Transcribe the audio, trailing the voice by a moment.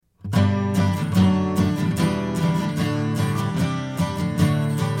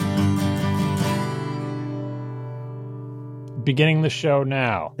beginning the show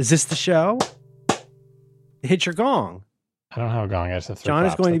now. Is this the show? Hit your gong. I don't have a gong. I just have three John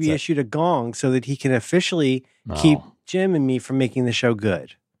claps. is going to That's be it. issued a gong so that he can officially No. keep Jim and me from making the show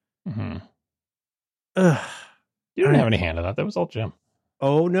good. Mm-hmm. Ugh. You didn't have any hand in that. That was all Jim.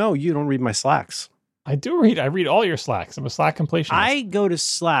 Oh, no, you don't read my Slacks. I do read. I read all your Slacks. I'm a Slack completionist. I go to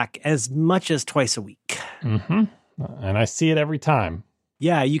Slack as much as twice a week. Mm-hmm. And I see it every time.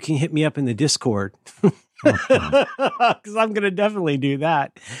 Yeah, you can hit me up in the Discord. Mm-hmm. Because I'm going to definitely do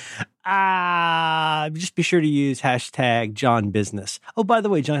that. Just be sure to use hashtag John Business. Oh, by the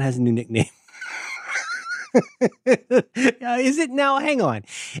way, John has a new nickname. Is it now? Hang on.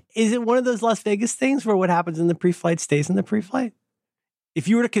 Is it one of those Las Vegas things where what happens in the pre-flight stays in the pre-flight? If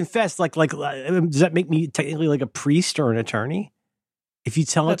you were to confess, does that make me technically like a priest or an attorney? If you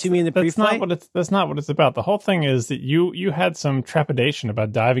tell it to me in the pre-flight? That's not what it's about. The whole thing is that you had some trepidation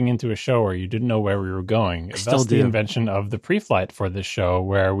about diving into a show where you didn't know where we were going. That's the invention of the pre-flight for this show,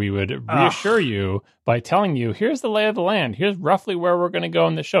 where we would reassure you by telling you, here's the lay of the land. Here's roughly where we're going to go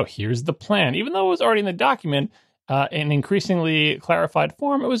in the show. Here's the plan. Even though it was already in the document, in increasingly clarified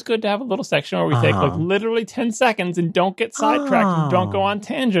form, it was good to have a little section where we take like literally 10 seconds and don't get sidetracked and don't go on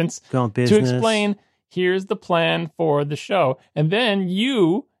tangents to explain, here's the plan for the show. And then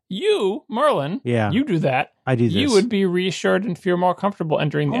you, Merlin, you do that. I do this. You would be reassured and feel more comfortable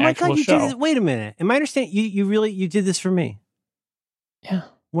entering the actual you show. did this. Wait a minute. Am I understanding? You did this for me? Yeah.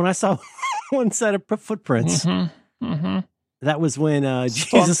 When I saw one set of footprints. Mm-hmm. Mm-hmm. That was when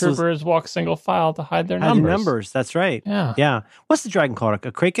Jesus Stormtroopers walk single file to hide their numbers. That's right. Yeah. Yeah. What's the dragon called?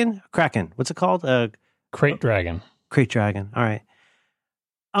 A kraken? A kraken. What's it called? Crate dragon. Crate dragon. All right.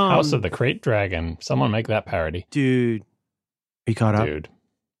 House of the Crate Dragon. Someone make that parody. Dude. Are you caught up?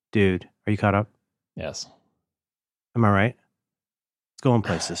 Dude. Are you caught up? Yes. Am I right? It's going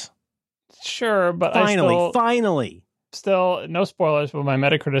places. Sure, but Finally. Still, no spoilers, but my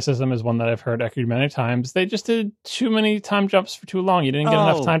meta-criticism is one that I've heard echoed many times. They just did too many time jumps for too long. You didn't get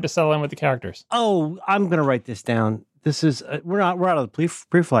enough time to settle in with the characters. Oh, I'm going to write this down. This is we're out of the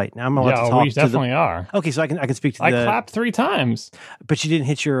pre-flight now. I'm allowed to talk. We definitely are. Okay, so I can speak to. I clapped 3 times, but you didn't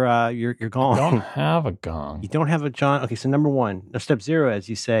hit your gong. I don't have a gong. You don't have a John. Okay, so number 1, step 0, as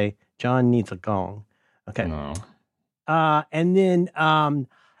you say, John needs a gong. Okay. No. And then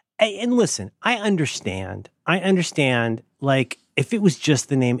and listen, I understand. Like if it was just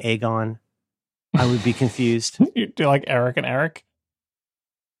the name Aegon, I would be confused. You do like Eric and Eric.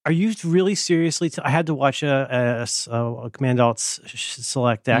 Are you really seriously? I had to watch a Command Alt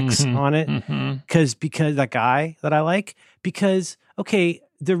Select X on it because that guy that I like. Because okay,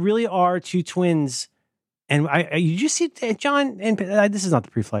 there really are 2 twins, and you just see John and this is not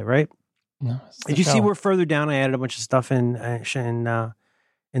the pre-flight, right? No. Did you see where further down I added a bunch of stuff in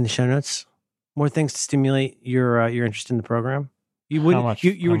the show notes? More things to stimulate your interest in the program. You wouldn't. How much,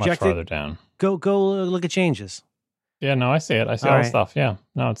 you how reject much farther it. Down. Go look at changes. Yeah, no, I see it. I see all the stuff. Yeah,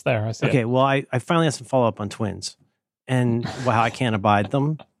 no, it's there. I see it. Okay, well, I finally have some follow up on twins, and how I can't abide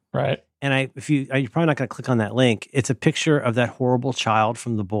them. Right. And you're probably not going to click on that link. It's a picture of that horrible child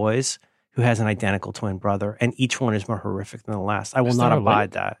from The Boys who has an identical twin brother, and each one is more horrific than the last. I will not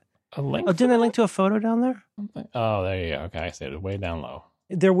abide that. A link? Oh, didn't I link to a photo down there? Oh, there you go. Okay, I see it. Way down low.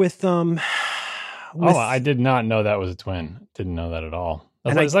 They're with I did not know that was a twin. Didn't know that at all.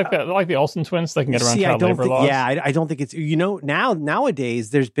 It's like the Olsen twins. They can get around child labor laws. Yeah, I don't think it's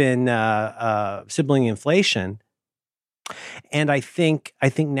nowadays there's been sibling inflation, and I think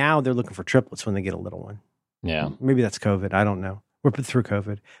now they're looking for triplets when they get a little one. Yeah, maybe that's COVID. I don't know. We're through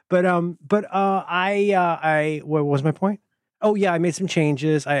COVID, but what was my point? Oh yeah, I made some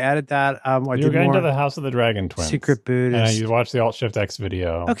changes. I added that. You were getting to the House of the Dragon twins. Secret Buddhist. And you watched the Alt Shift X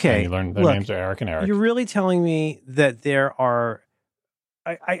video. Okay. And you learned their names are Eric and Eric. You're really telling me that there are...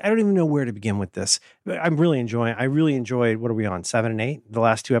 I don't even know where to begin with this. I really enjoyed, what are we on, 7 and 8? The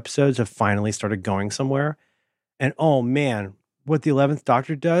last 2 episodes have finally started going somewhere. And oh man, what the 11th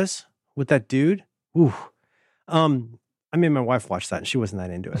Doctor does with that dude. Ooh. I made my wife watch that and she wasn't that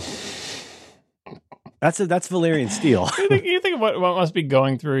into it. That's Valerian Steel. You think what must be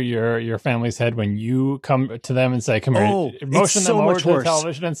going through your family's head when you come to them and say, "Come here," motion them over to the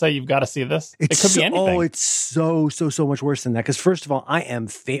television and say, "You've got to see this." It could be anything. Oh, it's so much worse than that. Because first of all, I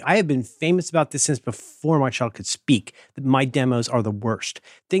have been famous about this since before my child could speak. That my demos are the worst.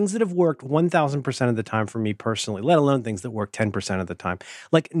 Things that have worked 1,000% of the time for me personally, let alone things that work 10% of the time.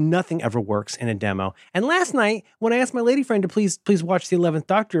 Like nothing ever works in a demo. And last night, when I asked my lady friend to please watch the 11th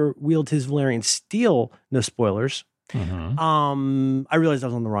Doctor wield his Valerian Steel. No spoilers. Mm-hmm. I realized I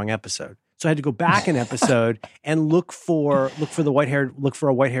was on the wrong episode, so I had to go back an episode and look for a white haired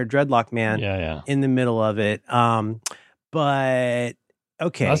dreadlock man. Yeah. In the middle of it. But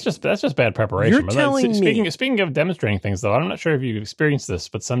okay, that's just bad preparation. You're telling me. Speaking of demonstrating things, though, I'm not sure if you've experienced this,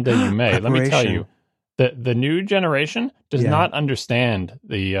 but someday you may. Let me tell you, the new generation does not understand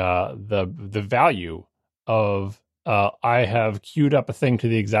the value of. I have queued up a thing to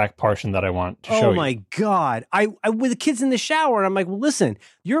the exact portion that I want to show you. Oh my God. I with the kids in the shower, and I'm like, well, listen,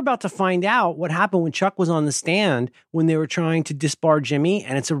 you're about to find out what happened when Chuck was on the stand when they were trying to disbar Jimmy,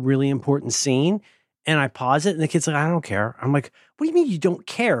 and it's a really important scene. And I pause it, and the kid's like, I don't care. I'm like, what do you mean you don't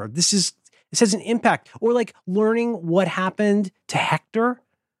care? This has an impact. Or like learning what happened to Hector.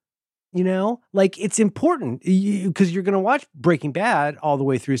 You know, like it's important because you're going to watch Breaking Bad all the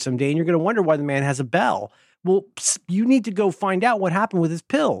way through someday, and you're going to wonder why the man has a bell. Well, you need to go find out what happened with his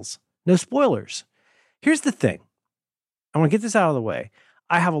pills. No spoilers. Here's the thing. I want to get this out of the way.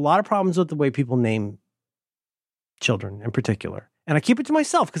 I have a lot of problems with the way people name children in particular. And I keep it to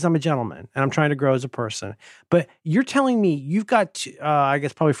myself because I'm a gentleman and I'm trying to grow as a person. But you're telling me you've got, I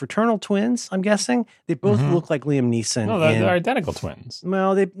guess, probably fraternal twins, I'm guessing. They both look like Liam Neeson. No, they're identical twins.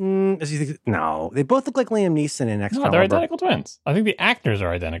 Well, they both look like Liam Neeson in Excalibur. No, they're identical twins. I think the actors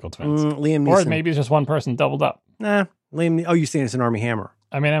are identical twins. Liam Neeson. Or maybe it's just one person doubled up. Nah, Liam. Oh, you're saying it's an Army Hammer.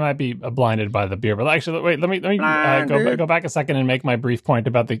 I mean, I might be blinded by the beer, but actually, wait, let me go back a second and make my brief point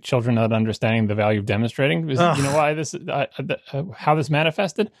about the children not understanding the value of demonstrating. You know why how this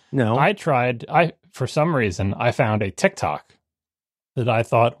manifested? No. For some reason, I found a TikTok that I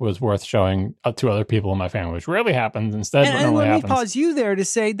thought was worth showing to other people in my family, which rarely happens. Instead, and let me pause you there to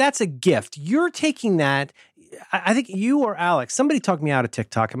say that's a gift. You're taking that. I think you or Alex, somebody talked me out of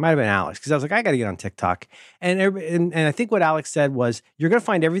TikTok. It might have been Alex because I was like, I got to get on TikTok. And I think what Alex said was, you're going to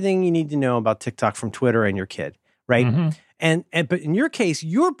find everything you need to know about TikTok from Twitter and your kid, right? Mm-hmm. But in your case,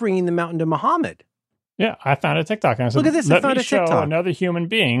 you're bringing them out into Muhammad. Yeah, I found a TikTok. And I said, look at this. Let me show another human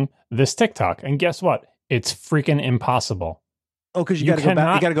being this TikTok. And guess what? It's freaking impossible. Oh, because you got to go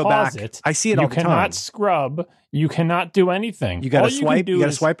back. You got to go back. I see it all the time. You cannot scrub. You cannot do anything. You got to swipe. You got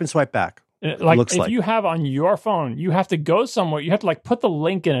to swipe and swipe back. Like if you have on your phone, you have to go somewhere. You have to like put the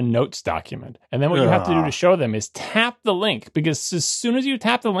link in a notes document. And then what you have to do to show them is tap the link, because as soon as you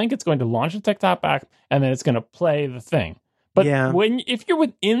tap the link, it's going to launch the TikTok app and then it's going to play the thing. But if you're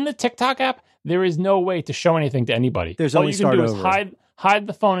within the TikTok app, there is no way to show anything to anybody. There's only start over. All you can do is hide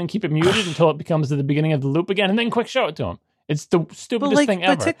the phone and keep it muted until it becomes the beginning of the loop again, and then quick show it to them. It's the stupidest thing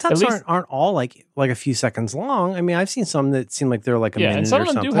ever. But TikToks aren't all like a few seconds long. I mean, I've seen some that seem like they're like a minute or something. And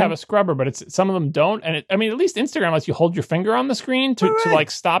some of them do have a scrubber, but some of them don't. And at least Instagram lets you hold your finger on the screen to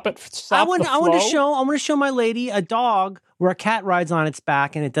like stop it. I want to show my lady a dog where a cat rides on its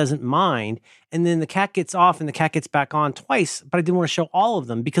back and it doesn't mind, and then the cat gets off and the cat gets back on twice. But I didn't want to show all of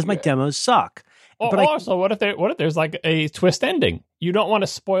them because my demos suck. But also, what if there's like a twist ending? You don't want to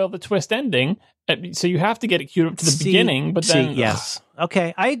spoil the twist ending, so you have to get it queued up to the beginning. But then, yes,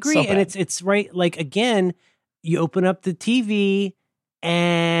 okay, I agree, and it's right. Like again, you open up the TV,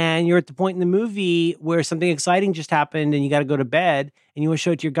 and you're at the point in the movie where something exciting just happened, and you got to go to bed, and you want to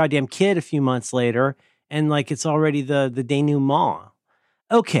show it to your goddamn kid a few months later, and like it's already the denouement.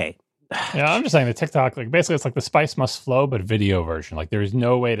 Okay. Yeah, I'm just saying the TikTok, like basically it's like the spice must flow, but video version. Like there is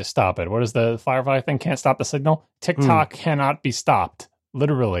no way to stop it. What is the Firefly thing? Can't stop the signal? TikTok cannot be stopped.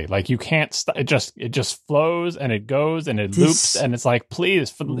 Literally. Like you can't stop. It just flows and it goes and it loops. And it's like,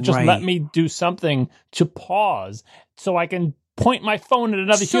 please, just let me do something to pause so I can point my phone at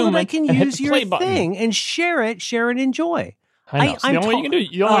another human. So that I can use your thing and share it, enjoy. I know. The only way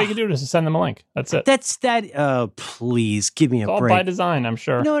you can do it is to send them a link. That's it. Please give me a break. All by design, I'm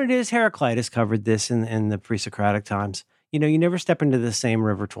sure. You know what it is? Heraclitus covered this in the pre-Socratic times. You know, you never step into the same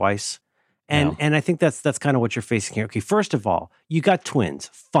river twice. And I think that's kind of what you're facing here. Okay, first of all, you got twins.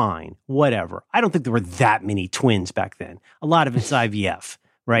 Fine, whatever. I don't think there were that many twins back then. A lot of it's IVF.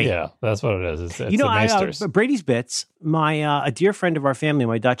 Right? Yeah, that's what it is. It's Brady's Bits, a dear friend of our family,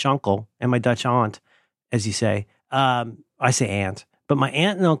 my Dutch uncle and my Dutch aunt, as you say, I say aunt, but my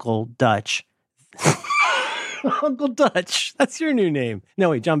aunt and uncle Dutch, Uncle Dutch, that's your new name.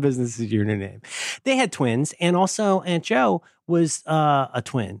 No, wait, John Business is your new name. They had twins, and also Aunt Joe was a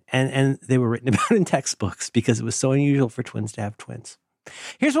twin, and they were written about in textbooks because it was so unusual for twins to have twins.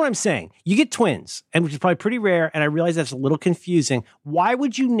 Here's what I'm saying. You get twins, and which is probably pretty rare, and I realize that's a little confusing. Why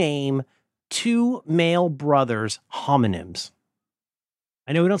would you name two male brothers homonyms?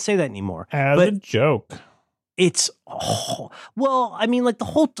 I know we don't say that anymore. As a joke. It's, well, I mean, like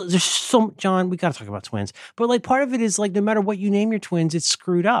there's so, John, we got to talk about twins. But like part of it is like no matter what you name your twins, it's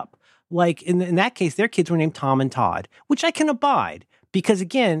screwed up. Like in that case, their kids were named Tom and Todd, which I can abide because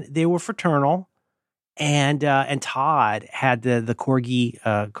again, they were fraternal. And Todd had the corgi,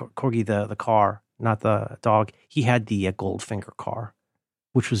 the car not the dog. He had the Goldfinger car,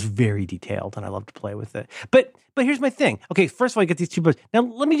 which was very detailed, and I love to play with it. But here's my thing. Okay, first of all, I get these two birds. Now,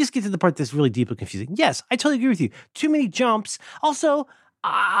 let me just get to the part that's really deeply confusing. Yes, I totally agree with you. Too many jumps. Also,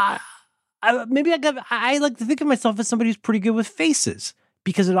 I like to think of myself as somebody who's pretty good with faces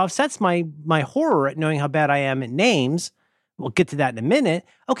because it offsets my horror at knowing how bad I am at names. We'll get to that in a minute.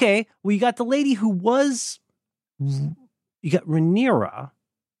 Okay, well, you got the lady who was... You got Rhaenyra,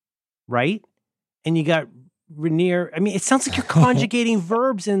 right? And you got Rhaenyra. I mean, it sounds like you're conjugating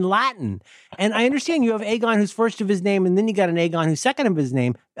verbs in Latin. And I understand you have Aegon who's first of his name, and then you got an Aegon who's second of his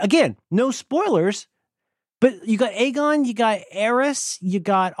name. Again, no spoilers, but you got Aegon, you got Aerys, you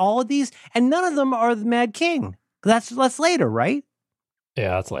got all of these, and none of them are the Mad King. That's later, right?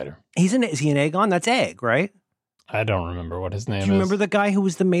 Yeah, that's later. Is he an Aegon? That's Egg, right? I don't remember what his name is. Do you remember the guy who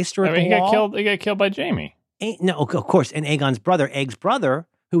was the maester at the wall? He got killed by Jaime. No, of course. And Aegon's brother, Egg's brother,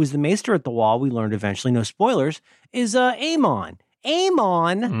 who was the maester at the wall, we learned eventually, no spoilers, is Aemon.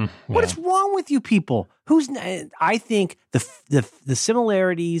 Aemon, what is wrong with you people? I think the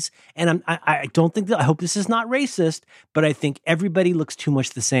similarities, and I don't think that, I hope this is not racist, but I think everybody looks too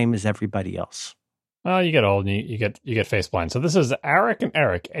much the same as everybody else. Well, you get old and you get face blind. So this is Arryk and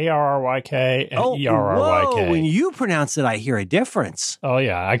Eric, Arryk and Erryk. Whoa, when you pronounce it, I hear a difference. Oh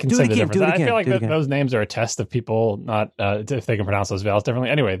yeah, I can say the difference. I feel like those names are a test of people not if they can pronounce those vowels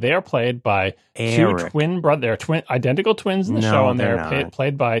differently. Anyway, they are played by two twin brothers. They're identical twins in the show, and they're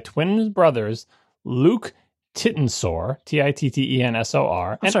played by twin brothers Luke Tittensor,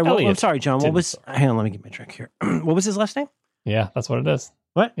 Tittensor, and Elliot. I'm sorry, John. Hang on, let me get my drink here. What was his last name? Yeah, that's what it is.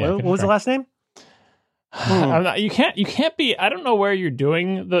 What? Yeah, what was the last name? You can't be. I don't know where you're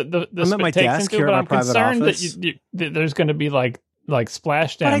doing the I'm at my desk here but at I'm my private concerned office. that there's going to be like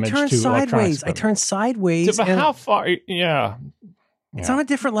splash damage. But I turned sideways. I turned sideways. But how far? Yeah, it's on a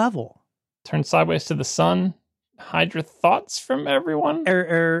different level. Turn sideways to the sun. Hide your thoughts from everyone.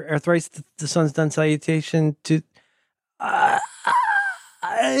 Thrice the sun's done salutation to.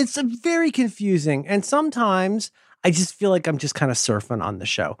 It's very confusing, and sometimes I just feel like I'm just kind of surfing on the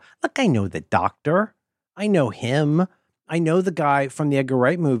show. Look, I know the doctor. I know him. I know the guy from the Edgar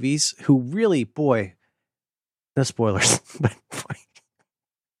Wright movies who really, boy, no spoilers, but boy,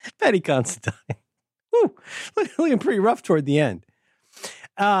 Betty Constantine. Woo, looking pretty rough toward the end.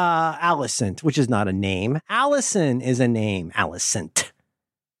 Alicent, which is not a name. Allison is a name. Alicent.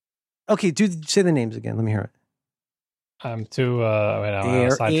 Okay, say the names again. Let me hear it. I'm too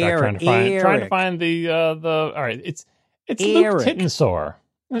sidetracked trying to find the all right. It's Luke Tittensor.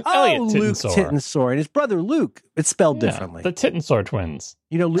 Luke Tittensor and his brother Luke. It's spelled differently. The Tittensor twins.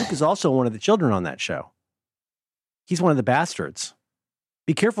 You know, Luke is also one of the children on that show. He's one of the bastards.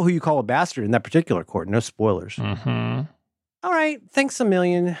 Be careful who you call a bastard in that particular court. No spoilers. Mm-hmm. All right. Thanks a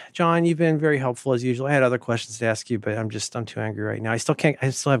million, John. You've been very helpful as usual. I had other questions to ask you, but I'm too angry right now. I still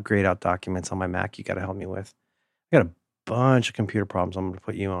have grayed out documents on my Mac you got to help me with. I got a bunch of computer problems I'm going to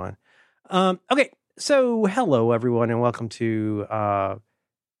put you on. Okay. So hello, everyone, and welcome to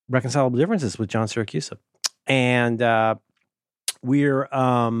Reconcilable Differences with John Siracusa. And we're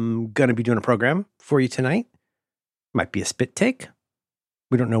going to be doing a program for you tonight. Might be a spit take.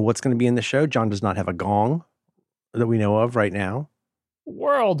 We don't know what's going to be in the show. John does not have a gong that we know of right now.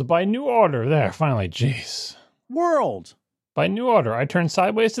 World by New Order. There, finally. Jeez. World. By New Order. I turn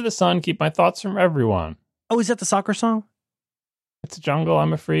sideways to the sun, keep my thoughts from everyone. Oh, is that the soccer song? It's a jungle,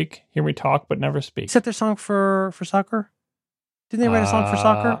 I'm a freak. Hear me talk, but never speak. Is that their song for soccer? Didn't they write a song for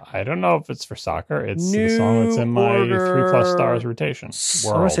soccer? I don't know if it's for soccer. It's the song that's in my 3+ stars rotation.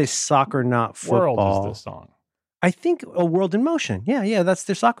 World. I want to say soccer, not football. World is the song. I think World in Motion. Yeah, that's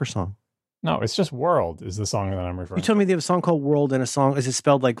their soccer song. No, it's just World is the song that I'm referring to. You told me they have a song called World and a song. Is it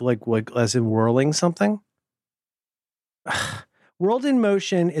spelled like as in whirling something? World in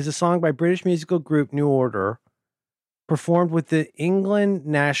Motion is a song by British musical group New Order, performed with the England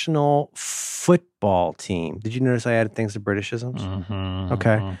national football team. Did you notice I added things to Britishisms? Mm-hmm,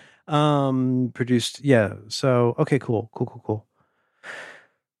 okay. Mm-hmm. Produced, yeah. So, okay, cool.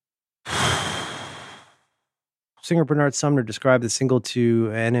 Singer Bernard Sumner described the single to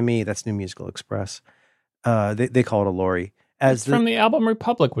NME, that's New Musical Express. They call it a lorry. It's from the album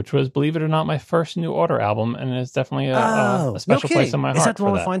Republic, which was, believe it or not, my first New Order album, and it's definitely a special place in my heart. Is that the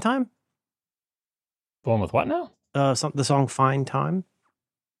one with Fine Time? The one with what now? The song Fine Time?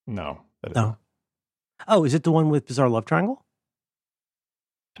 No. That no. Oh, is it the one with Bizarre Love Triangle?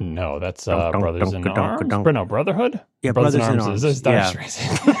 No, that's Brothers in Arms. No, Brotherhood? Yeah, Brothers in Arms. Is this Dire Straits?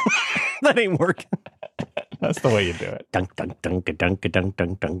 That ain't working. That's the way you do it. Dunk, dunk, dunk, dunk, dunk,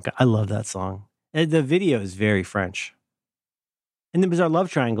 dunk, dunk. I love that song. And the video is very French. And the Bizarre Love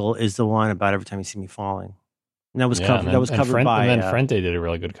Triangle is the one about Every Time You See Me Falling. And that was covered. That was covered by. And then Frente did a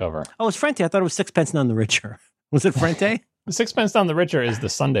really good cover. Oh, it was Frente. I thought it was Sixpence None the Richer. Was it Frente? Sixpence None the Richer is the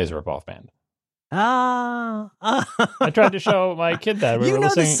Sundays ripoff band. I tried to show my kid that. We were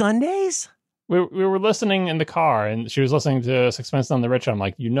listening, the Sundays? We were listening in the car, and she was listening to Sixpence None the Richer. I'm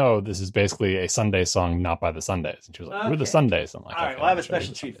like, this is basically a Sunday song, not by the Sundays. And she was like, we're the Sundays. I'm like, all right, well, I have a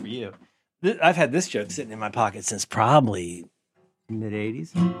special treat for you. I've had this joke sitting in my pocket since probably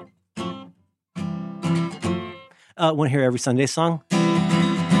mid-'80s. Want to hear every Sunday song?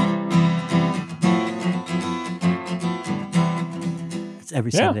 It's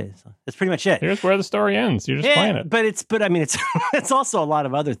every Sunday song. That's pretty much it. Here's where the story ends. You're just playing it. But it's also a lot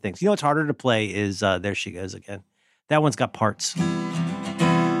of other things. You know what's harder to play is There She Goes Again. That one's got parts. I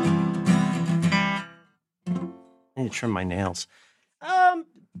need to trim my nails.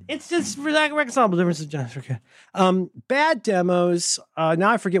 It's just reconcilable differences. Bad demos. Now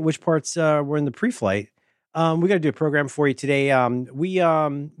I forget which parts were in the pre-flight. We got to do a program for you today. We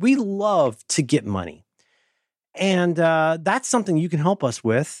love to get money. And that's something you can help us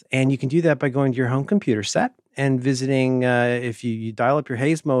with. And you can do that by going to your home computer set and visiting, if you dial up your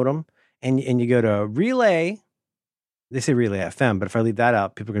Hayes modem and you go to Relay. They say Relay FM, but if I leave that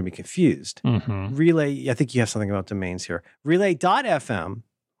out, people are going to be confused. Mm-hmm. Relay, I think you have something about domains here. Relay.fm,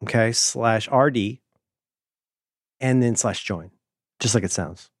 /RD, and then /join, just like it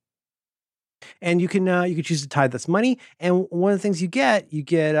sounds. And you can choose to tithe that's money. And one of the things you get,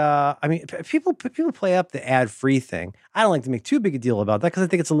 people play up the ad-free thing. I don't like to make too big a deal about that because I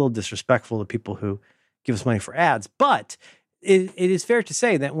think it's a little disrespectful to people who give us money for ads. But it is fair to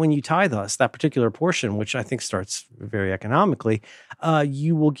say that when you tithe us that particular portion, which I think starts very economically,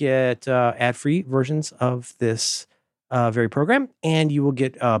 you will get ad-free versions of this very program, and you will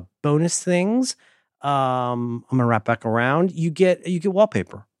get bonus things. I'm going to wrap back around. You get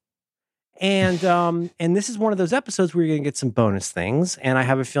wallpaper. And this is one of those episodes where you're going to get some bonus things. And I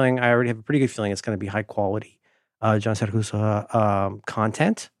already have a pretty good feeling it's going to be high quality John Siracusa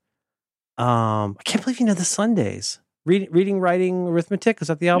content. I can't believe you know the Sundays. Reading, Writing, Arithmetic. Is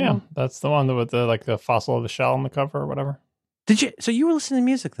that the album? Yeah, that's the one with the fossil of the shell on the cover or whatever. So you were listening to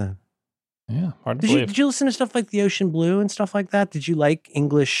music then? Yeah, hard to believe. Did you listen to stuff like The Ocean Blue and stuff like that? Did you like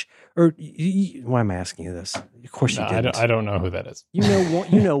English? Or why am I asking you this? Of course you didn't. I don't know who that is. You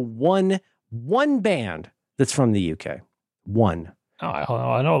know one band that's from the UK. One. Oh,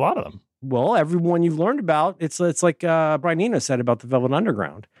 I know a lot of them. Well, everyone you've learned about, it's like Brian Eno said about the Velvet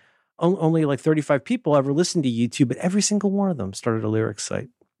Underground. Only like 35 people ever listened to YouTube, but every single one of them started a lyrics site.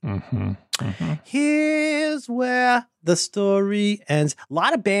 Mm-hmm. Mm-hmm. Here's where the story ends. A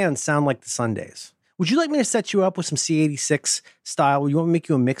lot of bands sound like the Sundays. Would you like me to set you up with some C86 style? You want me to make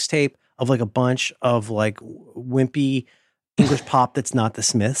you a mixtape of like a bunch of like wimpy English pop that's not the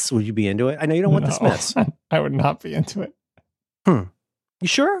Smiths? Would you be into it? I know you don't want the Smiths. I would not be into it. You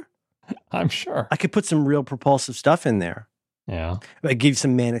sure? I'm sure. I could put some real propulsive stuff in there. Yeah. I give you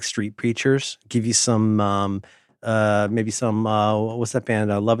some Manic Street Preachers. Give you some, maybe some, what's that band?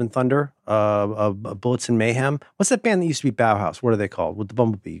 Love and Thunder, Bullets and Mayhem. What's that band that used to be Bauhaus? What are they called? With the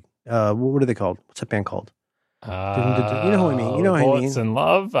Bumblebee. What are they called? What's that band called? You know who I mean. You know what I mean. Bullets and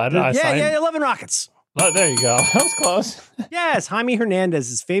Love? Yeah, Love and Rockets. Oh, there you go. That was close. Yes, Jaime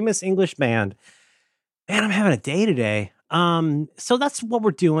Hernandez's famous English band. Man, I'm having a day today. So that's what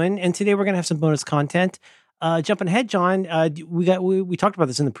we're doing. And today we're going to have some bonus content. Jumping ahead, John, we talked about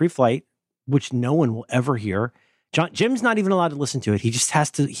this in the pre-flight, which no one will ever hear. Jim's not even allowed to listen to it. He just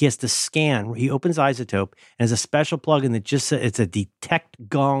has to scan. He opens Isotope and has a special plugin that just it's a detect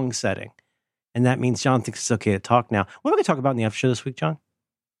gong setting. And that means John thinks it's okay to talk now. What are we going to talk about in the after show this week, John?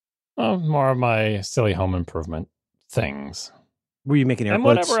 More of my silly home improvement things. Were you making air and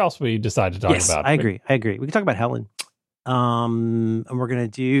quotes? Whatever else we decide to talk about. I agree. We can talk about Helen. And we're going to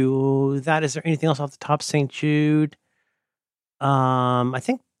do that. Is there anything else off the top? St. Jude. I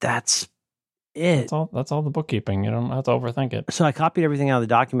think that's it. That's all the bookkeeping. You don't have to overthink it. So I copied everything out of the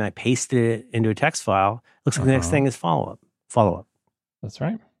document. I pasted it into a text file. Looks like the next thing is follow up. That's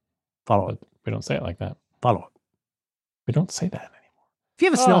right. Follow up. But we don't say it like that. Follow up. We don't say that anymore. If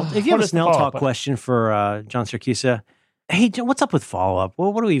you have a Snell Talk question for John Siracusa, hey, John, what's up with follow up?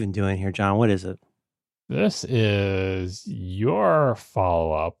 What are we even doing here, John? What is it? This is your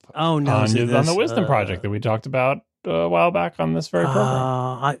follow up. Oh no, on the Wisdom Project that we talked about a while back on this very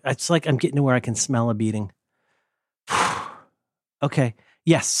program. It's like I'm getting to where I can smell a beating. Okay.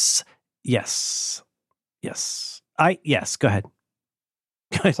 Yes. Go ahead.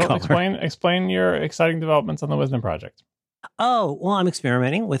 So explain your exciting developments on the Wisdom Project. Oh, well, I'm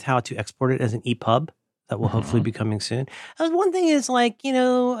experimenting with how to export it as an EPUB. that will hopefully be coming soon. One thing is like,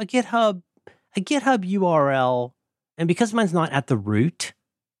 a GitHub URL, and because mine's not at the root,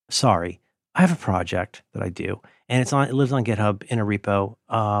 sorry, I have a project that I do, and it lives on GitHub in a repo,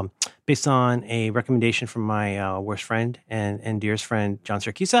 based on a recommendation from my worst friend and dearest friend, John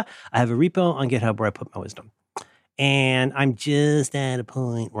Siracusa. I have a repo on GitHub where I put my wisdom. And I'm just at a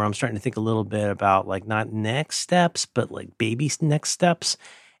point where I'm starting to think a little bit about like not next steps, but like baby next steps.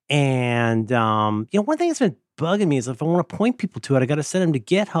 And, one thing that's been bugging me is if I want to point people to it, I got to send them to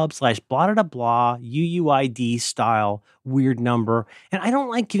GitHub/blah, UUID style weird number. And I don't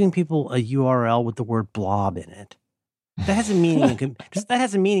like giving people a URL with the word blob in it. That has a meaning. That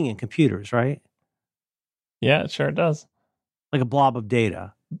has a meaning in computers, right? Yeah, it sure does. Like a blob of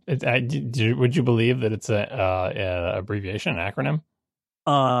data. Would you believe that it's a abbreviation, an acronym?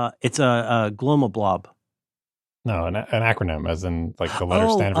 It's a gloma blob. No, an acronym, as in like the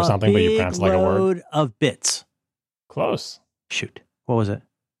letters stand for something, but you pronounce it like a word. Load of bits. Close. Shoot, what was it?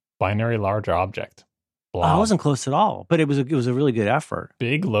 Binary large object. Blob. I wasn't close at all, but it was a really good effort.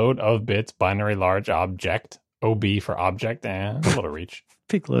 Big load of bits, binary large object. OB for object, and a little reach.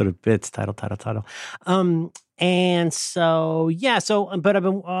 Big load of bits. Title. And so, yeah. But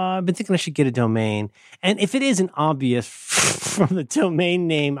I've been thinking I should get a domain, and if it isn't obvious from the domain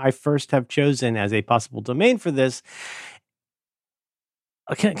name I first have chosen as a possible domain for this,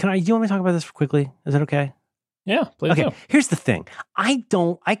 can I? Do you want me to talk about this quickly? Is that okay? Yeah, please. Okay, do. Here's the thing. I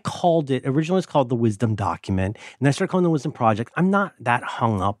called it, originally it's called the Wisdom Document, and I started calling it the Wisdom Project. I'm not that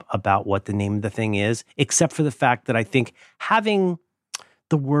hung up about what the name of the thing is, except for the fact that I think having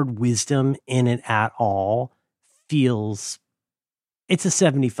the word wisdom in it at all it's a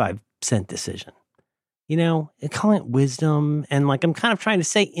 75-cent decision. Calling it wisdom, and like I'm kind of trying to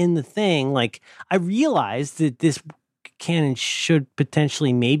say in the thing, like I realized that this can and should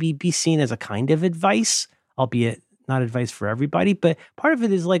potentially maybe be seen as a kind of advice, albeit not advice for everybody, but part of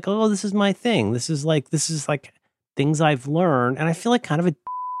it is like, oh, this is my thing. This is like things I've learned. And I feel like kind of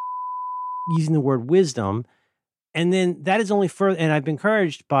using the word wisdom. And then that is only further, and I've been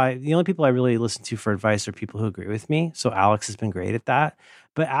encouraged by the only people I really listen to for advice are people who agree with me. So Alex has been great at that,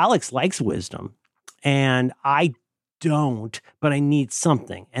 but Alex likes wisdom and I don't, but I need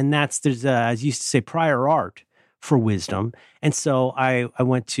something. And there's as you used to say, prior art for wisdom. And so I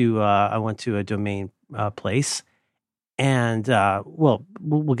went to a domain place, and we'll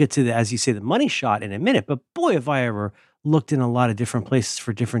get to as you say, the money shot in a minute, but boy, have I ever looked in a lot of different places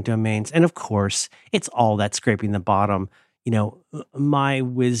for different domains. And of course, it's all that scraping the bottom,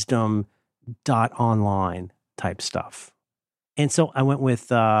 mywisdom.online type stuff. And so I went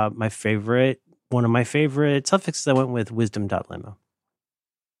with one of my favorite suffixes. I went with wisdom.limo.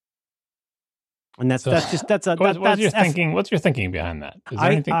 And that's your thinking. What's your thinking behind that? Is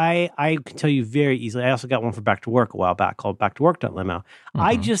there anything? I can tell you very easily. I also got one for Back to Work a while back called backtowork.limo. Mm-hmm.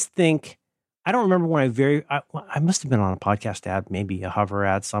 I just think, I don't remember when I must have been on a podcast ad, maybe a hover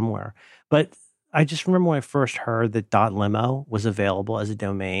ad somewhere, but I just remember when I first heard that .limo was available as a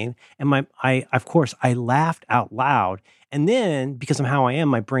domain, and I laughed out loud. And then, because of how I am,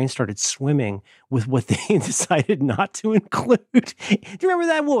 my brain started swimming with what they decided not to include. Do you remember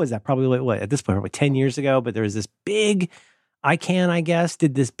that? What was that? Probably at this point, probably 10 years ago. But there was this big, I guess,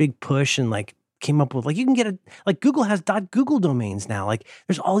 did this big push and like came up with like, you can get Google has .google domains now. Like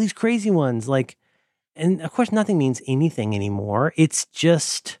there's all these crazy ones. Like, and of course, nothing means anything anymore. It's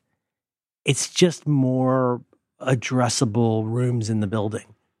just more addressable rooms in the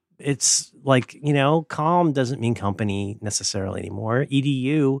building. It's like, com doesn't mean company necessarily anymore.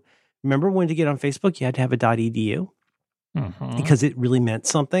 Edu, remember when to get on Facebook, you had to have a .edu because it really meant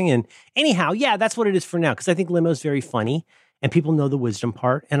something. And anyhow, yeah, that's what it is for now. Because I think limo is very funny and people know the wisdom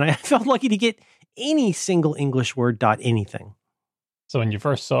part. And I felt lucky to get any single English word .anything. So when you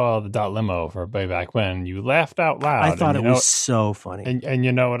first saw the .limo for way back when, you laughed out loud. I thought it was so funny. And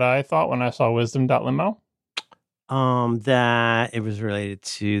you know what I thought when I saw wisdom.limo? That it was related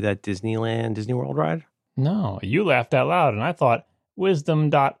to that Disney World ride? No, you laughed out loud, and I thought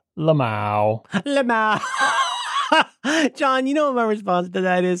wisdom.lamau. Lamau. John, you know what my response to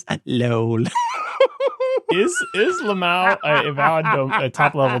that is? LOL. Is Lamau a valid a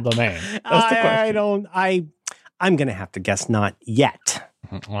top level domain? That's the question. I'm going to have to guess not yet.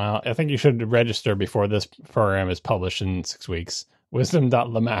 Well, I think you should register before this program is published in 6 weeks.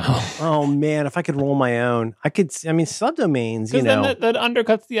 Wisdom.lamau. Oh man, if I could roll my own, subdomains, then that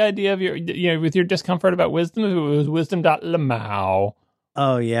undercuts the idea of your, with your discomfort about wisdom. If it was wisdom.lamau.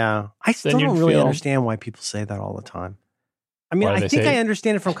 Oh yeah. I still don't really understand why people say that all the time. I mean, I think I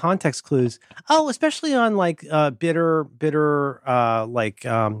understand it from context clues. Oh, especially on like bitter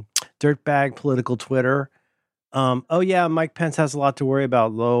dirtbag political Twitter. Oh yeah, Mike Pence has a lot to worry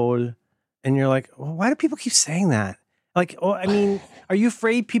about, lol. And you're like, well, why do people keep saying that? Like, oh, I mean, are you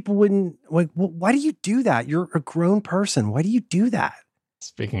afraid people wouldn't like? Well, why do you do that? You're a grown person. Why do you do that?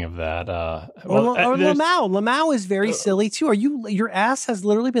 Speaking of that, Lamau is very silly too. Are you? Your ass has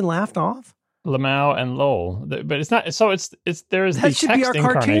literally been laughed off. Lamau and Lowell, but it's not. So it's there's that the should text be our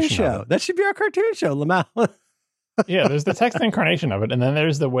cartoon incarnation show. That should be our cartoon show, Lamau. Yeah, there's the text incarnation of it, and then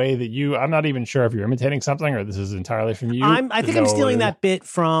there's the way that you. I'm not even sure if you're imitating something or this is entirely from you. I think I'm stealing that bit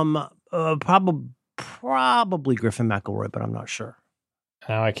from probably Griffin McElroy, but I'm not sure.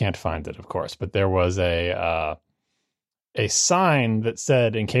 Now I can't find it, of course, but there was a sign that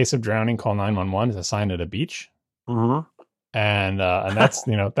said, "In case of drowning, call 911." It's a sign at a beach, and that's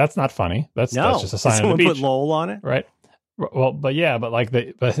that's not funny. That's just a sign at a beach. Put Lowell on it, right? Well, but like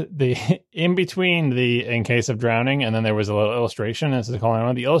the in between the "in case of drowning" and then there was a little illustration. And calling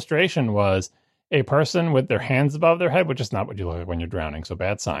on the illustration was a person with their hands above their head, which is not what you look like when you're drowning. So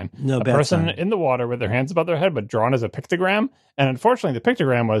bad sign. No, a bad person sign. In the water with their hands above their head, but drawn as a pictogram. And unfortunately, the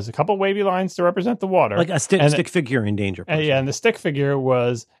pictogram was a couple wavy lines to represent the water, like a stick figure in danger. And the stick figure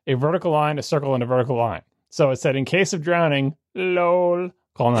was a vertical line, a circle, and a vertical line. So it said, "In case of drowning, lol,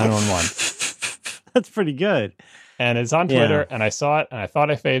 call 911." That's pretty good. And it's on Twitter, and I saw it, and I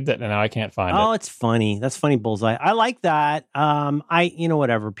thought I faved it, and now I can't find it. Oh, it's funny. That's funny, Bullseye. I like that.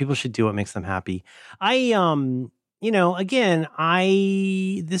 Whatever. People should do what makes them happy. This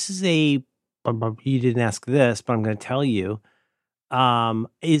is you didn't ask this, but I'm going to tell you,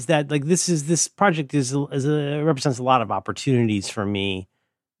 is that like this project represents a lot of opportunities for me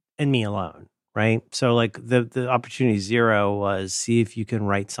and me alone, right? So like the opportunity 0 was see if you can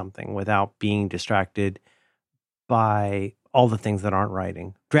write something without being distracted by all the things that aren't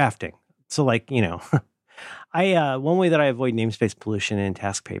writing, drafting. So like, I one way that I avoid namespace pollution in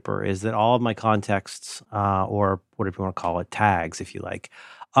task paper is that all of my contexts, or whatever you want to call it, tags, if you like,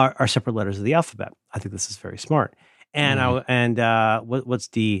 are separate letters of the alphabet. I think this is very smart. And what's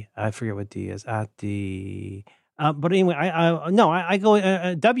D? I forget what D is at the. But anyway, I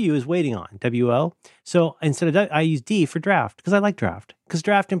go. W is waiting on WO. So instead of I use D for draft because I like draft because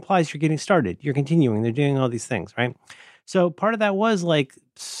draft implies you're getting started, you're continuing, they're doing all these things, right? So part of that was like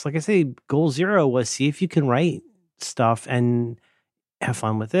I say, goal 0 was see if you can write stuff and have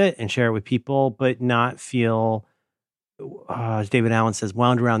fun with it and share it with people, but not feel, as David Allen says,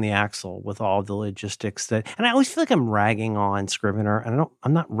 wound around the axle with all the logistics and I always feel like I'm ragging on Scrivener, and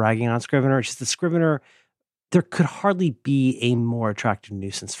I'm not ragging on Scrivener. It's just the Scrivener. There could hardly be a more attractive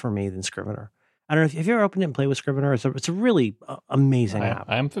nuisance for me than Scrivener. I don't know if you ever opened it and played with Scrivener. It's a really amazing app.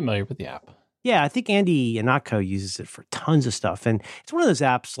 I am familiar with the app. Yeah, I think Andy Ihnatko uses it for tons of stuff. And it's one of those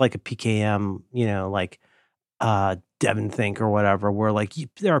apps like a PKM, like Devon Think or whatever, where like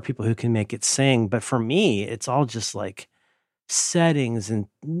there are people who can make it sing. But for me, it's all just like settings and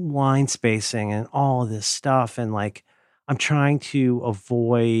line spacing and all of this stuff. And like I'm trying to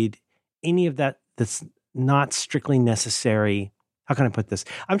avoid any of that that's not strictly necessary. How can I put this?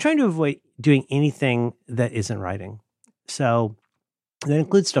 I'm trying to avoid doing anything that isn't writing. So that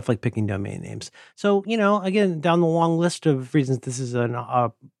includes stuff like picking domain names. So, again, down the long list of reasons this is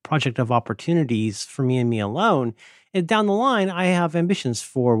a project of opportunities for me and me alone. And down the line, I have ambitions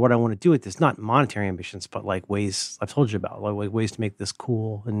for what I want to do with this. Not monetary ambitions, but like ways I've told you about, like ways to make this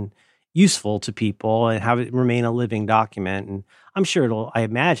cool and useful to people and have it remain a living document. And I'm sure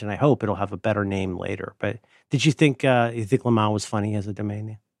I hope it'll have a better name later. But did you think Lamau was funny as a domain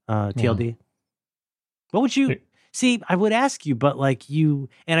name? TLD? Yeah. What would you see? I would ask you, but like you,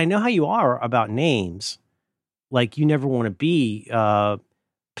 and I know how you are about names. Like you never want to be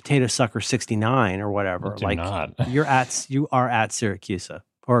Potato Sucker 69 or whatever. Like you are at Siracusa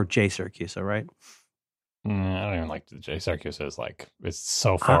or J Siracusa, right? I don't even like the J Siracusa is like it's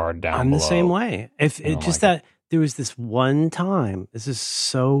so far down. I'm below. The same way. If it just that there was this one time. This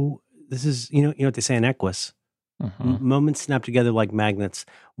is you know what they say in Equus. Mm-hmm. Moments snap together like magnets.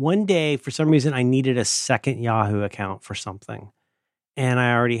 One day, for some reason, I needed a second Yahoo account for something, and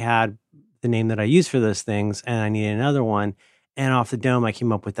I already had the name that I use for those things, and I needed another one. And off the dome, I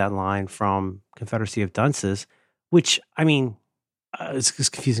came up with that line from Confederacy of Dunces, which I mean. It's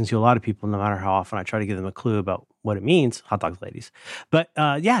confusing to a lot of people, no matter how often I try to give them a clue about what it means, hot dogs ladies. But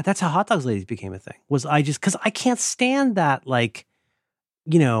that's how hot dogs ladies became a thing. Was I just, because I can't stand that, like,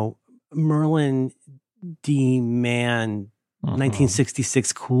 Merlin D. Man,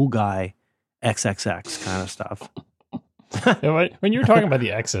 1966 cool guy, XXX kind of stuff. When you were talking about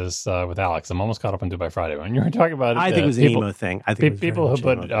the X's with Alex, I'm almost caught up on Dubai Friday. When you were talking about I think it was an emo thing. I think people who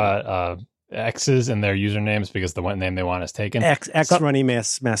put X's in their usernames because the one name they want is taken. X Runny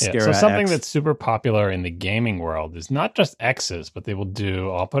Mascara. Yeah, so something X. that's super popular in the gaming world is not just X's, but they will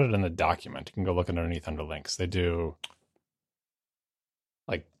do, I'll put it in the document. You can go look underneath under links. They do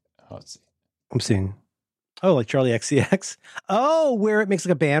like, let's see. I'm seeing. Oh, like Charlie XCX. Oh, where it makes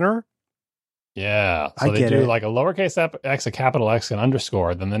like a banner. Yeah, so they do like a lowercase x, a capital X, an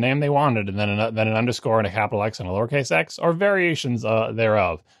underscore, then the name they wanted, and then an underscore and a capital X and a lowercase x, or variations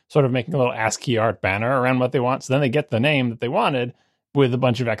thereof, sort of making a little ASCII art banner around what they want. So then they get the name that they wanted with a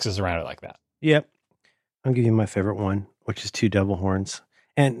bunch of X's around it like that. Yep. I'll give you my favorite one, which is 2 devil horns.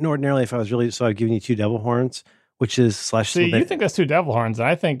 And ordinarily, if I was really, so I've given you 2 devil horns, which is / See, you think that's 2 devil horns, and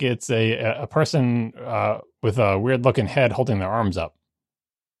I think it's a person with a weird looking head holding their arms up.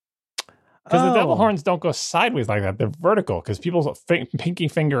 Because the devil horns don't go sideways like that. They're vertical because people's pinky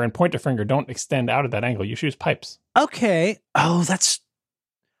finger and pointer finger don't extend out at that angle. You should use pipes. Okay. Oh,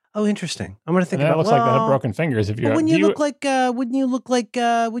 interesting. I'm going to think and about it. It looks like they have broken fingers. If you're, wouldn't you look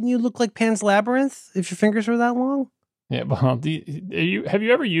like Pan's Labyrinth if your fingers were that long? Yeah, well, have you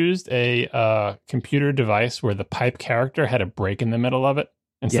ever used a computer device where the pipe character had a break in the middle of it?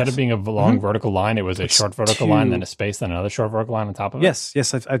 Instead of being a long vertical line, it was a short vertical line, then a space, then another short vertical line on top of it.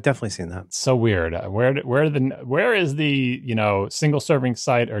 Yes, I've definitely seen that. It's so weird. Where is the single serving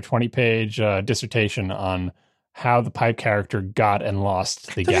site or 20-page dissertation on how the pipe character got and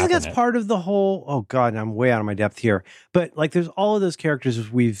lost the gap? I think that's part of the whole. Oh God, I'm way out of my depth here. But like, there's all of those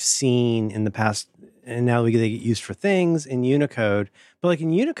characters we've seen in the past, and now they get used for things in Unicode. But like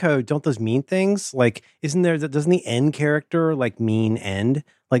in Unicode, don't those mean things? Like, doesn't the end character like mean end?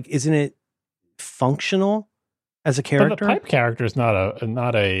 Like, isn't it functional as a character? But the pipe character is not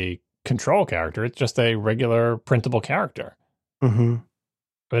a control character. It's just a regular printable character. Mm-hmm.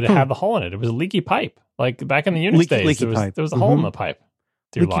 But it had the hole in it. It was a leaky pipe. Like back in the Unix days, there was a hole in the pipe.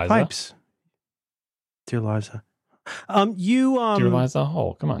 Dear leaky Liza. Pipes. Dear Liza. Dear Liza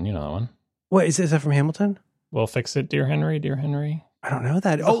Hole. Come on, you know that one. What is that from Hamilton? We'll fix it, dear Henry, dear Henry. I don't know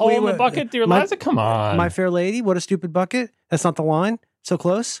that. Hole in the bucket, dear Liza. Come on. My Fair Lady. What a stupid bucket. That's not the line. So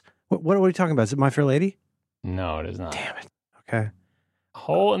close. What are you talking about? Is it My Fair Lady? No, it is not. Damn it. Okay.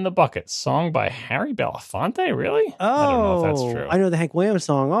 Hole in the Bucket, song by Harry Belafonte. Really? Oh, I don't know if that's true. I know the Hank Williams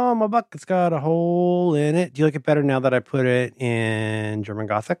song. Oh, my bucket's got a hole in it. Do you like it better now that I put it in German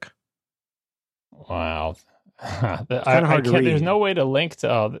Gothic? Wow. Kind of hard to read. There's no way to link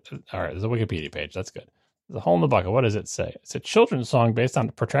to. All right, there's a Wikipedia page. That's good. There's a hole in the bucket. What does it say? It's a children's song based on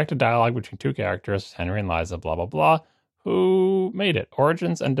protracted dialogue between 2 characters, Henry and Liza, blah, blah, blah. Who made it?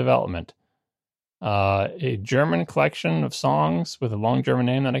 Origins and development. A German collection of songs with a long German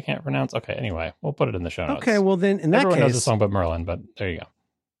name that I can't pronounce. Okay, anyway, we'll put it in the show notes. Okay, well then, in that everyone case, knows the song but Merlin, but there you go.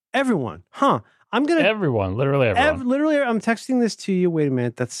 Everyone, huh? Everyone, literally everyone. Literally, I'm texting this to you. Wait a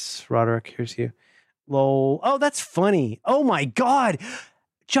minute, that's Roderick. Here's you. Lol. Oh, that's funny. Oh my God,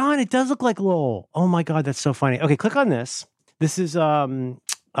 John, it does look like Lowell. Oh my God, that's so funny. Okay, click on this. This is on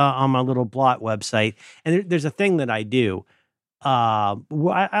my little blot website, and there's a thing that I do. I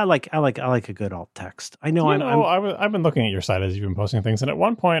like a good alt text. I know. I've been looking at your site as you've been posting things, and at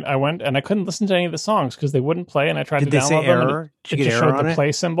one point I went and I couldn't listen to any of the songs because they wouldn't play, and I tried to download them. Did they say error? It just showed the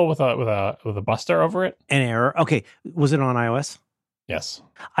play symbol with a buster over it. An error. Okay, was it on iOS? Yes.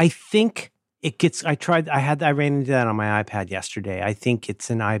 I think it gets. I ran into that on my iPad yesterday. I think it's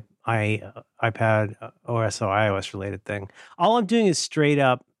an iPad OS or iOS related thing. All I'm doing is straight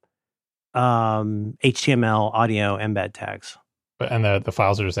up HTML audio embed tags. And the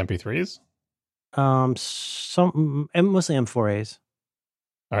files are just MP3s? Mostly M4As.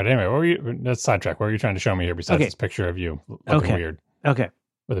 All right, anyway, let's sidetrack. What were you trying to show me here besides this picture of you looking weird? Okay.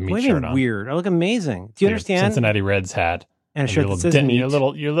 With a meat shirt on. Weird. I look amazing. Do you understand? Cincinnati Reds hat. And a shirt that says meat.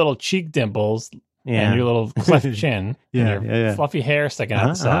 Your little cheek dimples. Yeah. And your little cleft chin. And your fluffy hair sticking out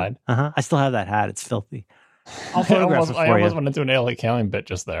the side. I still have that hat. It's filthy. I'll photograph it for you. I almost went into an Elliot Kaling bit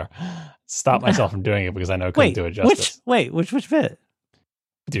just there. Stop myself from doing it because I know I couldn't do it justice. Which bit?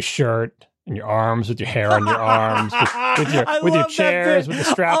 With your shirt and your arms, with your hair on your arms, with your chairs, with the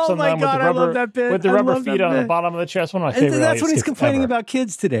straps on them, with the rubber feet on the bottom of the chair. It's one of my favorite. That's when he's complaining about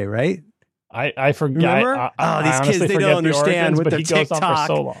kids today, right? I forget. Remember? These kids, they don't understand with their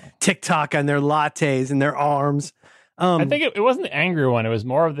TikTok and their lattes and their arms. I think it wasn't the angry one. It was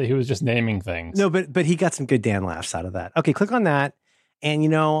more of he was just naming things. No, but he got some good Dan laughs out of that. Okay, click on that.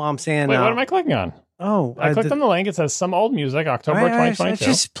 And I'm saying... Wait, what am I clicking on? Oh. I clicked on the link. It says some old music, October 2022.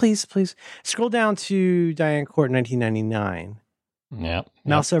 Just please. Scroll down to Diane Court 1999. Yeah.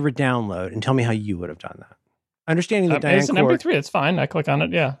 Mouse over download and tell me how you would have done that. Understanding that Diane Court... It's an MP3. It's fine. I click on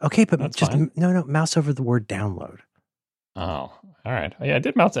it, yeah. Okay, but just... No, mouse over the word download. Oh, all right. Yeah, I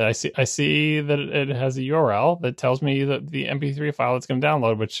did mouse it. I see that it has a URL that tells me that the MP3 file it's going to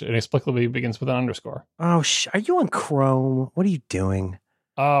download, which inexplicably begins with an underscore. Oh, are you on Chrome? What are you doing?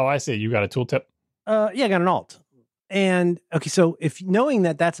 Oh, I see. You got a tooltip? Yeah, I got an alt. And okay, so if knowing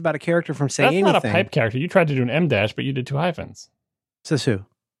that that's about a character from Say Anything. That's not a pipe character. You tried to do an M dash, but you did 2 hyphens. Says who?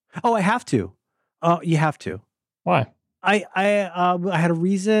 Oh, I have to. You have to. Why? I had a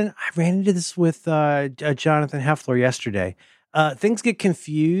reason. I ran into this with Jonathan Heffler yesterday. Things get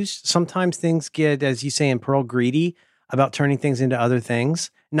confused. Sometimes things get, as you say in Perl, greedy about turning things into other things.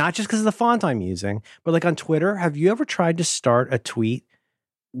 Not just because of the font I'm using, but like on Twitter. Have you ever tried to start a tweet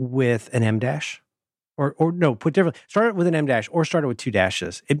with an M dash? Or no, put differently. Start it with an M dash or start it with 2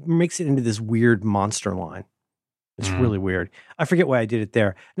 dashes. It makes it into this weird monster line. It's really weird. I forget why I did it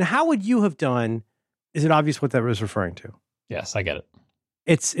there. Now, how would you have done? Is it obvious what that was referring to? Yes, I get it.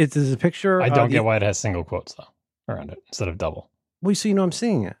 It's a picture. I don't get why it has single quotes though around it instead of double. Well, so you know I'm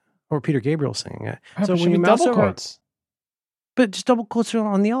singing it, or Peter Gabriel singing it. So when you mouse double over, quotes, but just double quotes are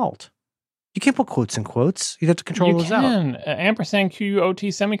on the alt. You can't put quotes in quotes. You'd have to control those out. Ampersand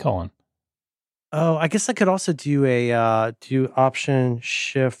QOT semicolon. Oh, I guess I could also do a do Option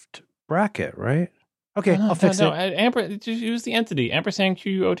Shift bracket, right? Okay, I'll fix it. Just use the entity ampersand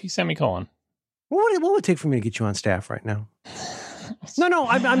QOT semicolon. What would it take for me to get you on staff right now? No,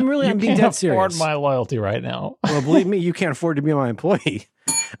 I'm being dead serious. You can't afford my loyalty right now. Well, believe me, you can't afford to be my employee.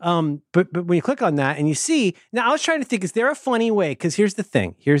 But when you click on that and you see, now I was trying to think, is there a funny way? Because here's the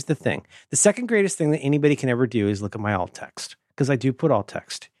thing. The second greatest thing that anybody can ever do is look at my alt text, because I do put alt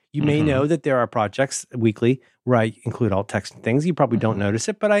text. You may know that there are projects weekly where I include alt text and things. You probably don't notice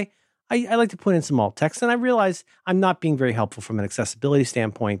it, but I like to put in some alt text, and I realize I'm not being very helpful from an accessibility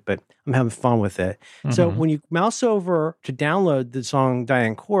standpoint, but I'm having fun with it. So when you mouse over to download the song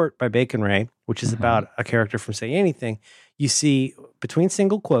Diane Court by Bacon Ray, which is about a character from Say Anything, you see between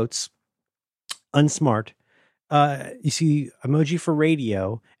single quotes, unsmart, you see emoji for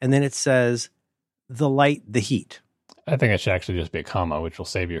radio, and then it says the light, the heat. I think it should actually just be a comma, which will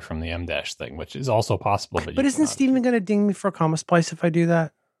save you from the M dash thing, which is also possible. But isn't Steven going to ding me for a comma splice if I do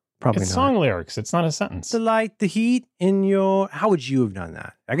that? Probably it's not. Song lyrics. It's not a sentence. The light, the heat in your... How would you have done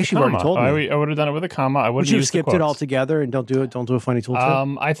that? I guess you've already told me. I would have done it with a comma. I would you have skipped it altogether and don't do a funny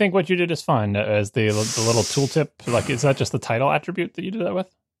tooltip? I think what you did is fine. As the little tooltip, like, is that just the title attribute that you did that with?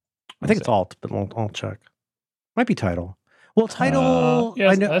 I think it's alt, but I'll check. Might be title. Well, title...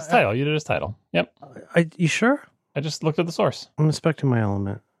 yes, that's title. You did as title. Yep. You sure? I just looked at the source. I'm inspecting my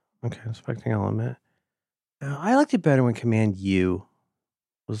element. Okay, inspecting element. I liked it better when Command U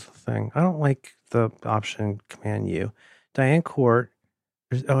was the thing. I don't like the option Command U. Diane Court.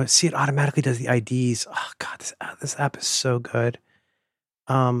 See, it automatically does the IDs. Oh God, this app is so good.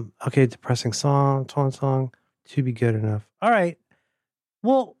 Okay, depressing song, tone song, to be good enough. All right.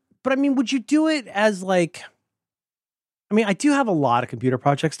 Well, but I mean, would you do it as like? I mean, I do have a lot of computer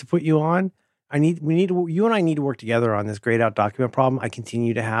projects to put you on. You and I need to work together on this grayed out document problem I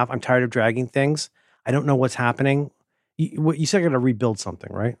continue to have. I'm tired of dragging things. I don't know what's happening. You said I got to rebuild something,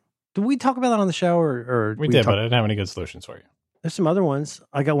 right? Did we talk about that on the show or we did, but I didn't have any good solutions for you. There's some other ones.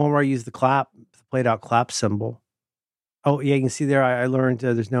 I got one where I use the played out clap symbol. Oh yeah, you can see there. I learned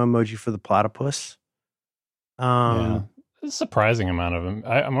there's no emoji for the platypus. Yeah, there's a surprising amount of them.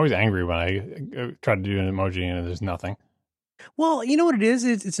 I'm always angry when I try to do an emoji and there's nothing. Well, you know what it is?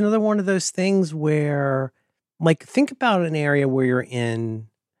 It's another one of those things where, like, think about an area where you're in.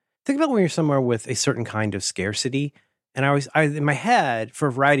 Think about when you're somewhere with a certain kind of scarcity. And I in my head, for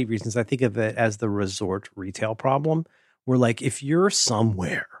a variety of reasons, I think of it as the resort retail problem, where, like, if you're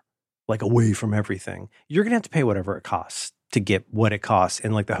somewhere, like, away from everything, you're going to have to pay whatever it costs to get what it costs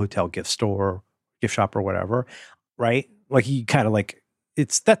in, like, the hotel gift store, gift shop or whatever, right? Like, you kind of, like,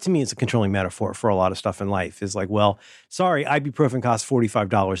 that to me is a controlling metaphor for a lot of stuff in life is like, well, sorry, ibuprofen costs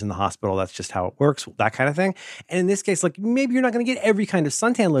 $45 in the hospital. That's just how it works, that kind of thing. And in this case, like, maybe you're not going to get every kind of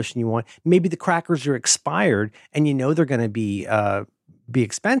suntan lotion you want. Maybe the crackers are expired and you know they're going to be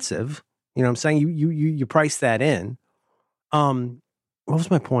expensive. You know what I'm saying? You price that in. What was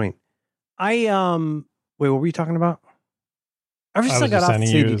my point? Wait, what were you talking about? I got off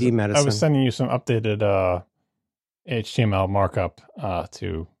CBD medicine. I was sending you some updated HTML markup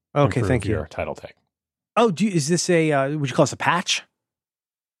to improve your title tag. Oh, is this would you call this a patch?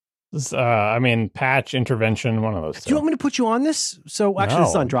 This, patch, intervention, one of those. Do you want me to put you on this? So actually, this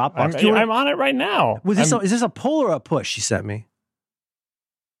is on Dropbox. I'm on it right now. Is this a pull or a push you sent me?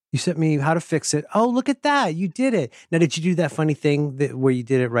 You sent me how to fix it. Oh, look at that. You did it. Now, did you do that funny thing where you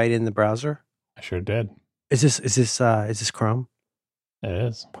did it right in the browser? I sure did. Is this Chrome? It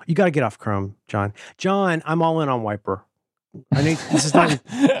is. You got to get off Chrome, John. John, I'm all in on Wiper. I need this is not.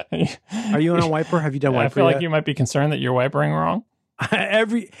 Are you on a wiper? Have you done wiper? I feel yet? like you might be concerned that you're wipering wrong.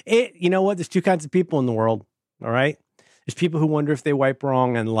 You know what? There's two kinds of people in the world. All right. There's people who wonder if they wipe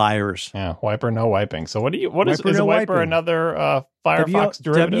wrong and liars. Yeah, wiper, no wiping. So what is a wiper wiping. Another Firefox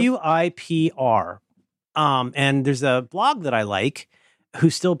derivative? WIPR. And there's a blog that I like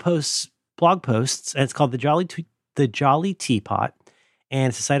who still posts blog posts, and it's called the Jolly Teapot, and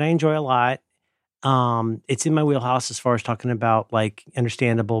it's a site I enjoy a lot. It's in my wheelhouse as far as talking about like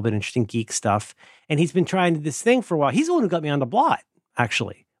understandable but interesting geek stuff. And he's been trying this thing for a while. He's the one who got me on the Blot,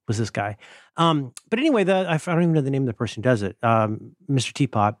 actually. Was this guy. But anyway, I don't even know the name of the person who does it. Mr.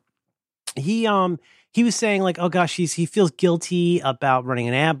 Teapot. He was saying like, oh gosh, he feels guilty about running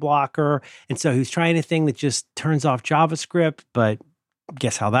an ad blocker. And so he was trying a thing that just turns off JavaScript, but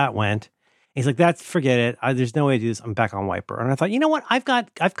guess how that went. And he's like, forget it. There's no way to do this. I'm back on Wiper. And I thought, you know what? I've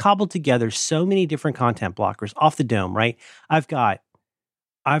cobbled together so many different content blockers off the dome, right? I've got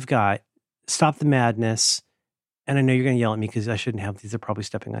Stop the Madness. And I know you're going to yell at me because I shouldn't have these. They're probably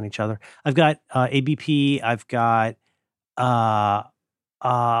stepping on each other. I've got ABP. I've got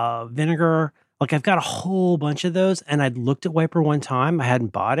Vinegar. Like I've got a whole bunch of those. And I'd looked at Wiper one time. I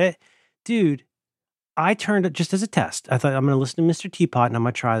hadn't bought it. Dude, I turned it just as a test. I thought I'm going to listen to Mr. Teapot and I'm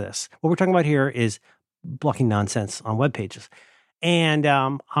going to try this. What we're talking about here is blocking nonsense on web pages. And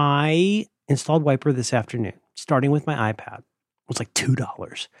I installed Wiper this afternoon, starting with my iPad. It was like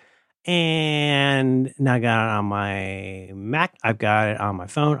 $2. And now I got it on my Mac. I've got it on my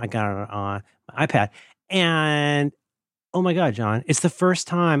phone. I got it on my iPad. And oh my God, John, it's the first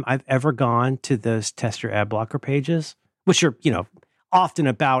time I've ever gone to those test your ad blocker pages, which are, often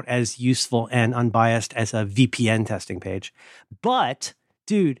about as useful and unbiased as a VPN testing page. But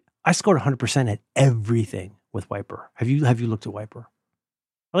dude, I scored 100% at everything with Wiper. Have you looked at Wiper?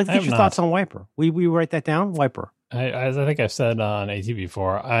 I'd like to get your thoughts on Wiper. We write that down? Wiper. As I think I've said on AT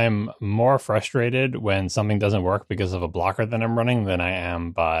before, I'm more frustrated when something doesn't work because of a blocker that I'm running than I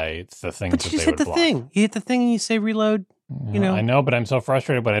am by the things that they would block. But you just hit the thing. You hit the thing and you say reload. I know, but I'm so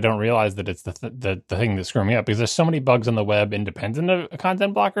frustrated, but I don't realize that it's the thing that's screwing me up because there's so many bugs on the web independent of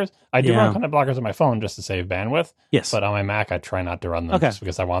content blockers. I do run content blockers on my phone just to save bandwidth. Yes. But on my Mac, I try not to run them just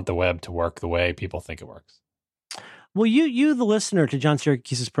because I want the web to work the way people think it works. Well, you the listener to John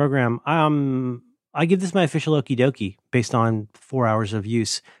Syracuse's program, I give this my official okie dokie based on 4 hours of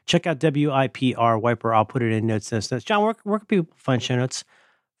use. Check out WIPR Wiper. I'll put it in notes. John, where can people find show notes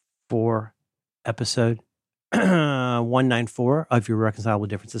for episode 194 of your Reconcilable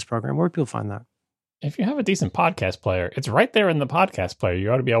Differences program? Where do people find that? If you have a decent podcast player, it's right there in the podcast player.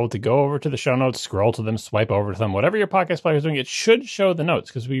 You ought to be able to go over to the show notes, scroll to them, swipe over to them. Whatever your podcast player is doing, it should show the notes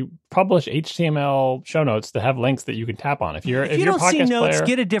because we publish HTML show notes that have links that you can tap on. If you don't see notes,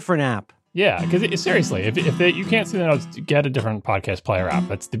 get a different app. Yeah, because seriously, if you can't see the notes, get a different podcast player app.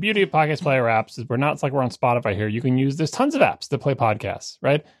 That's the beauty of podcast player apps. Is it's like we're on Spotify here. You can use, there's tons of apps that play podcasts,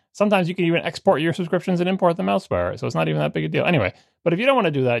 right? Sometimes you can even export your subscriptions and import them elsewhere. So it's not even that big a deal. Anyway, but if you don't want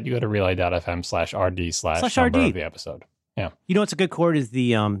to do that, you go to relay.fm/rd/number of the episode. Yeah. You know what's a good chord is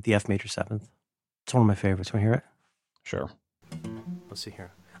the F major seventh. It's one of my favorites. Want to hear it? Sure. Let's see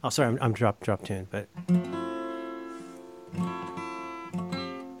here. Oh, sorry, I'm drop tuned, but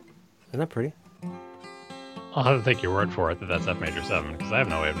isn't that pretty? I'll have to take your word for it that that's F major 7 because I have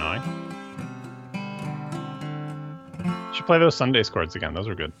no way of knowing. You should play those Sunday chords again. Those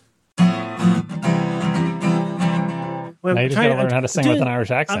were good. Well, now you just got to learn how to sing with an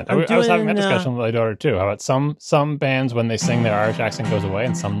Irish accent. I was having that discussion with my daughter too. How about some bands, when they sing, their Irish accent goes away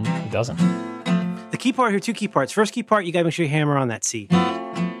and some doesn't. The key part here, two key parts. First key part, you got to make sure you hammer on that C.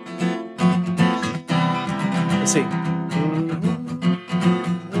 Let's see.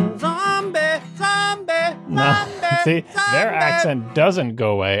 No, see, their accent doesn't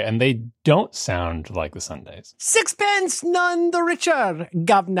go away, and they don't sound like the Sundays. Sixpence, none the richer,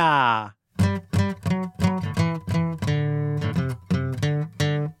 governor.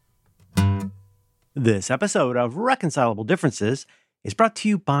 This episode of Reconcilable Differences is brought to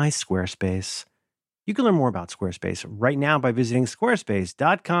you by Squarespace. You can learn more about Squarespace right now by visiting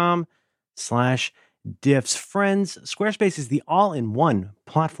squarespace.com/diffs. Friends, Squarespace is the all-in-one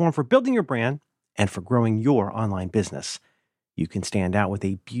platform for building your brand and for growing your online business. You can stand out with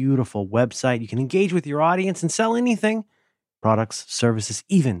a beautiful website. You can engage with your audience and sell anything, products, services,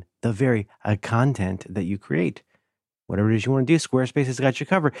 even the very content that you create. Whatever it is you want to do, Squarespace has got you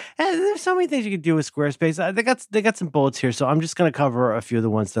covered. And there's so many things you can do with Squarespace. They got some bullets here, so I'm just going to cover a few of the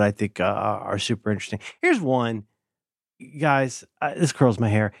ones that I think are super interesting. Here's one. Guys, this curls my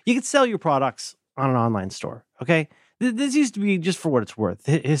hair. You can sell your products on an online store, okay? This used to be, just for what it's worth,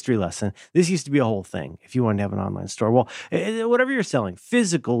 history lesson. This used to be a whole thing if you wanted to have an online store. Well, whatever you're selling,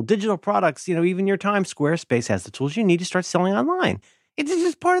 physical, digital products, even your time, Squarespace has the tools you need to start selling online. It's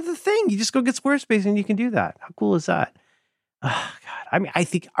just part of the thing. You just go get Squarespace and you can do that. How cool is that? Oh, God. I mean, I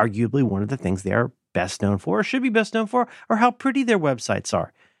think arguably one of the things they are best known for, or should be best known for, are how pretty their websites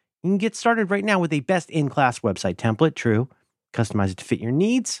are. You can get started right now with a best-in-class website template. True. Customize it to fit your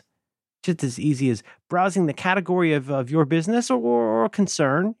needs. Just as easy as browsing the category of your business or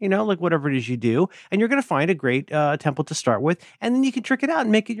concern, like whatever it is you do. And you're going to find a great template to start with. And then you can trick it out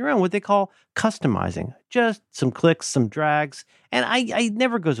and make it your own, what they call customizing. Just some clicks, some drags. And I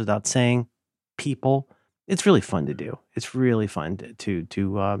never goes without saying, people, it's really fun to do. It's really fun to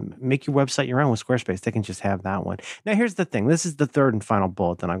make your website your own with Squarespace. They can just have that one. Now, here's the thing. This is the third and final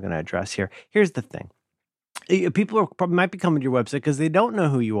bullet that I'm going to address here. Here's the thing. People might be coming to your website because they don't know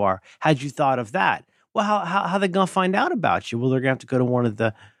who you are. Had you thought of that? Well, how are they going to find out about you? Well, they're going to have to go to one of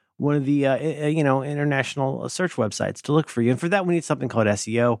the international search websites to look for you. And for that, we need something called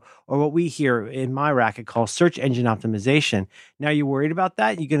SEO, or what we here in my racket call search engine optimization. Now, you're worried about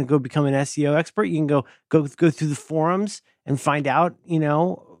that? You're going to go become an SEO expert? You can go through the forums and find out,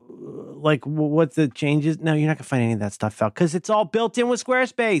 like what the changes. No, you're not going to find any of that stuff out because it's all built in with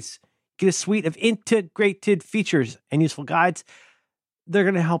Squarespace. Get a suite of integrated features and useful guides. They're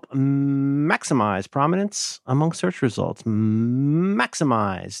going to help maximize prominence among search results.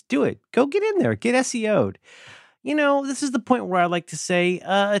 Maximize. Do it. Go get in there. Get SEO'd. This is the point where I like to say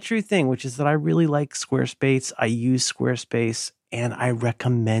a true thing, which is that I really like Squarespace. I use Squarespace, and I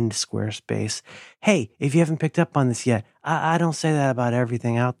recommend Squarespace. Hey, if you haven't picked up on this yet, I don't say that about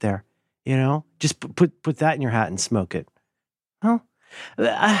everything out there. Just put that in your hat and smoke it. Huh?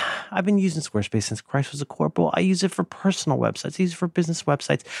 I've been using Squarespace since Christ was a corporal. I use it for personal websites. I use it for business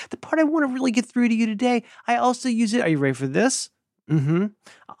websites. The part I want to really get through to you today, I also use it. Are you ready for this?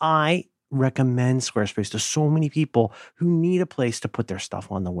 I recommend Squarespace to so many people who need a place to put their stuff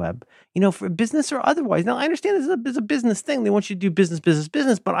on the web, for business or otherwise. Now, I understand this is a business thing. They want you to do business,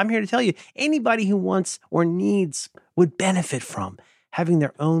 but I'm here to tell you, anybody who wants or needs would benefit from having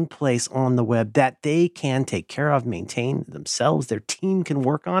their own place on the web that they can take care of, maintain themselves. Their team can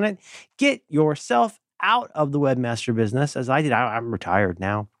work on it. Get yourself out of the webmaster business, as I did. I'm retired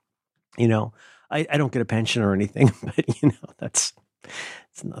now. I don't get a pension or anything, but it's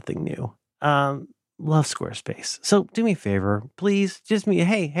nothing new. Love Squarespace. So do me a favor, please.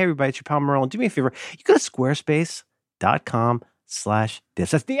 Hey, everybody, it's your pal Merlin. Do me a favor. You go to squarespace.com/diffs.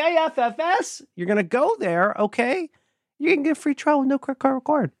 That's DIFFS. You're going to go there, okay? You can get a free trial with no credit card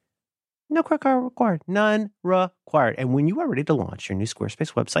required. No credit card required. None required. And when you are ready to launch your new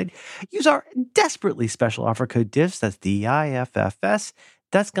Squarespace website, use our desperately special offer code DIFFS. That's DIFFS.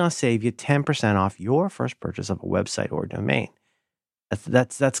 That's going to save you 10% off your first purchase of a website or domain.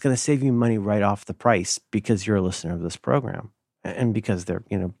 That's going to save you money right off the price because you're a listener of this program and because they're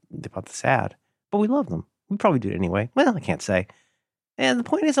bought this ad. But we love them. We probably do it anyway. Well, I can't say. And the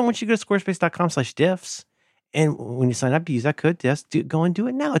point is, I want you to go to squarespace.com/diffs. And when you sign up, use that code, go and do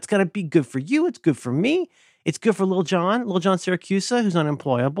it now. It's going to be good for you. It's good for me. It's good for Lil John Siracusa, who's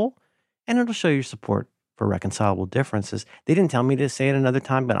unemployable. And it'll show your support for reconcilable differences. They didn't tell me to say it another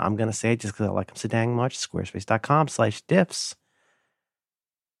time, but I'm going to say it just because I like them so dang much. Squarespace.com/diffs.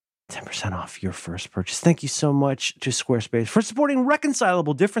 10% off your first purchase. Thank you so much to Squarespace for supporting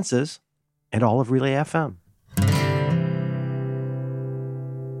reconcilable differences and all of Relay FM.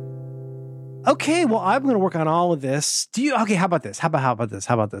 Okay, well, I'm going to work on all of this. Okay, how about this? How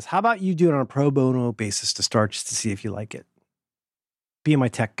about you do it on a pro bono basis to start just to see if you like it? Being my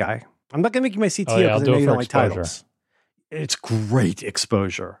tech guy. I'm not going to make you my CTO because I know you don't like titles. It's great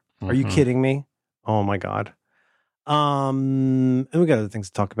exposure. Are you kidding me? Oh my God. And we got other things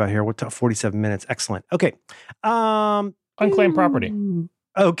to talk about here. We're 47 minutes. Excellent. Okay. Unclaimed property.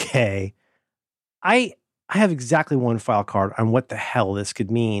 Okay. I have exactly one file card on what the hell this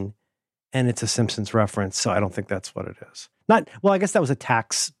could mean. And it's a Simpsons reference, so I don't think that's what it is. I guess that was a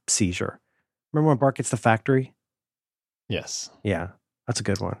tax seizure. Remember when Bart gets the factory? Yes. Yeah, that's a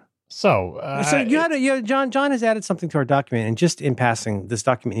good one. So John has added something to our document, and just in passing, this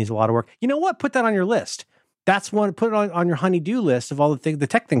document needs a lot of work. You know what? Put that on your list. That's one. Put it on your honey-do list of all the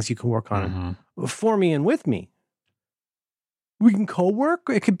tech things you can work on for me and with me. We can co-work.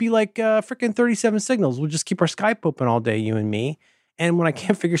 It could be like freaking 37 Signals. We'll just keep our Skype open all day, you and me. And when I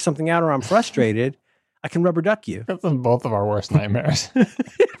can't figure something out or I'm frustrated, I can rubber duck you. That's both of our worst nightmares.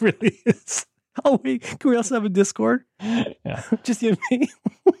 It really is. Oh, wait. Can we also have a Discord? Yeah. Just you and me.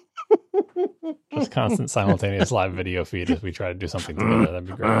 Just constant simultaneous live video feed as we try to do something together. That'd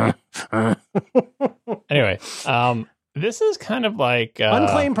be great. Anyway, this is kind of like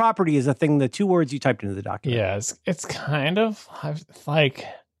unclaimed property is a thing. The 2 words you typed into the document. Yeah, it's kind of like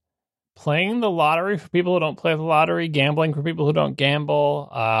playing the lottery for people who don't play the lottery, gambling for people who don't gamble.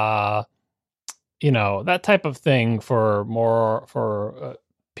 That type of thing for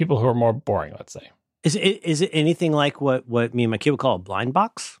people who are more boring. Let's say. Is it anything like what me and my kid would call a blind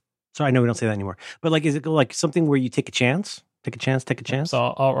box? So I know we don't say that anymore. But like, is it like something where you take a chance? Take a chance.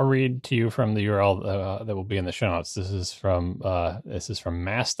 So I'll read to you from the URL that will be in the show notes. This is from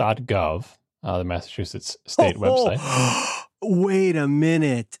mass.gov, the Massachusetts state website. Wait a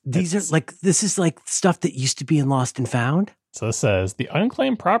minute. This is like stuff that used to be in Lost and Found. So it says, the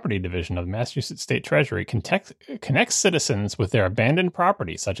Unclaimed Property Division of the Massachusetts State Treasury connects citizens with their abandoned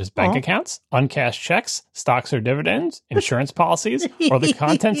property, such as bank accounts, uncashed checks, stocks or dividends, insurance policies, or the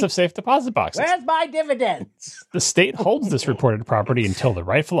contents of safe deposit boxes. Where's my dividends? The state holds this reported property until the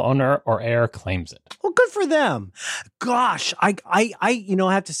rightful owner or heir claims it. Well, good for them. Gosh, I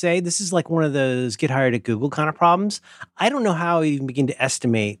have to say, this is like one of those get hired at Google kind of problems. I don't know how I even begin to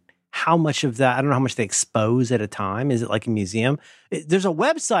estimate how much of that, I don't know how much they expose at a time. Is it like a museum? There's a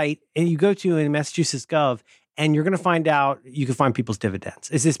website and you go to in Massachusetts Gov and you're going to find out, you can find people's dividends.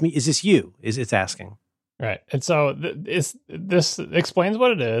 Is this me? Is this you? It's asking. Right. And so this explains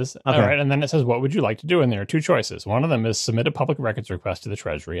what it is. Okay. All right. And then it says, what would you like to do? And there are 2 choices. One of them is submit a public records request to the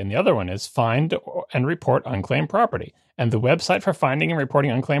Treasury. And the other one is find and report unclaimed property. And the website for finding and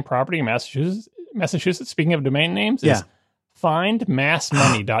reporting unclaimed property in Massachusetts, speaking of domain names, is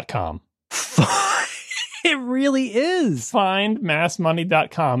findmassmoney.com. It really is.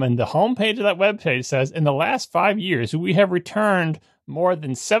 Findmassmoney.com. And the homepage of that webpage says, in the last 5 years, we have returned more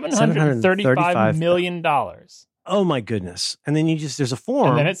than $735 million. Oh my goodness. And then there's a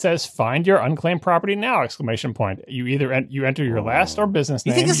form. And then it says, find your unclaimed property now, ! You either you enter your last or business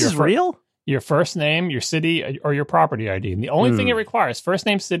name. You think this is real? Your first name, your city, or your property ID. And the only thing it requires, first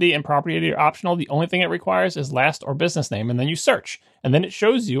name, city, and property ID are optional. The only thing it requires is last or business name. And then you search. And then it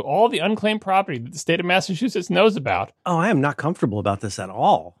shows you all the unclaimed property that the state of Massachusetts knows about. Oh, I am not comfortable about this at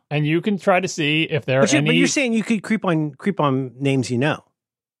all. And you can try to see if there are any... But you're saying you could creep on names you know.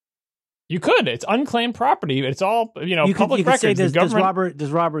 You could. It's unclaimed property. It's all, public records. Say, does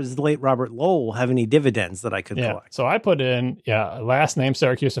the late Robert Lowell have any dividends that I could collect? So I put in, last name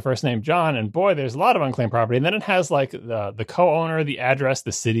Syracuse, the first name John, and boy, there's a lot of unclaimed property. And then it has like the co-owner, the address,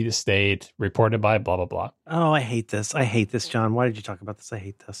 the city, the state, reported by blah, blah, blah. Oh, I hate this, John. Why did you talk about this? I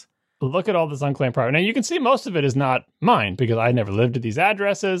hate this. Look at all this unclaimed property. Now, you can see most of it is not mine because I never lived at these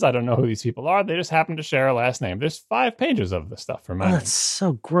addresses. I don't know who these people are. They just happen to share a last name. There's 5 pages of this stuff for mine. Oh, that's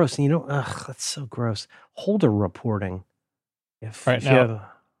so gross. And that's so gross. Holder reporting. Okay.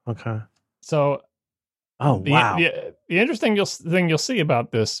 So, wow. The interesting thing you'll see about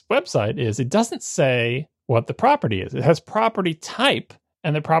this website is it doesn't say what the property is. It has property type.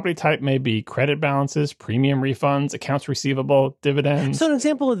 And the property type may be credit balances, premium refunds, accounts receivable, dividends. So an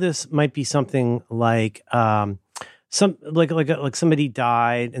example of this might be something like somebody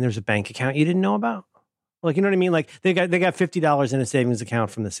died and there's a bank account you didn't know about. Like, you know what I mean? Like they got $50 in a savings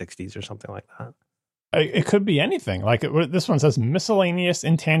account from the 60s or something like that. It could be anything. Like this one says miscellaneous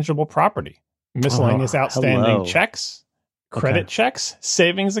intangible property, miscellaneous outstanding checks, credit checks,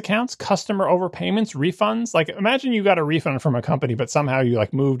 savings accounts, customer overpayments, refunds. Like imagine you got a refund from a company, but somehow you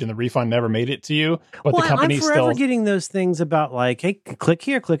moved and the refund never made it to you. But the company I'm forever getting those things about like, hey, click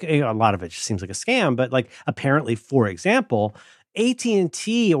here, click. A lot of it just seems like a scam, but like apparently, for example,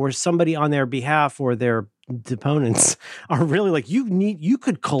 AT&T or somebody on their behalf or their deponents are really like, you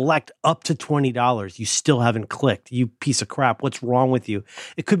could collect up to $20. You still haven't clicked. You piece of crap. What's wrong with you?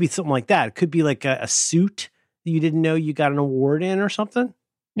 It could be something like that. It could be like a suit you didn't know you got an award in or something?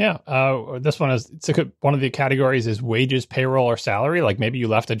 Yeah. This one is, one of the categories is wages, payroll, or salary. Like maybe you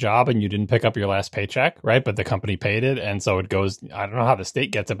left a job and you didn't pick up your last paycheck, right? But the company paid it. And so it goes, I don't know how the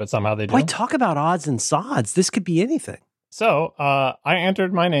state gets it, but somehow they do. Boy, talk about odds and sods. This could be anything. So I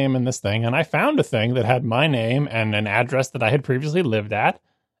entered my name in this thing and I found a thing that had my name and an address that I had previously lived at.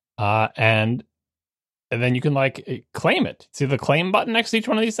 And then you can claim it. See the claim button next to each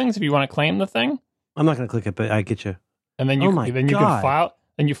one of these things if you want to claim the thing? I'm not going to click it, but I get you. And then you can file,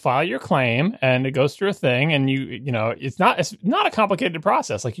 and you file your claim, and it goes through a thing, and it's not a complicated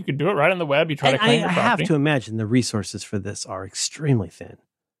process. Like you could do it right on the web. You try to claim your property. I have to imagine the resources for this are extremely thin.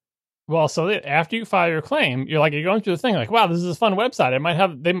 Well, so after you file your claim, you're going through the thing like, wow, this is a fun website.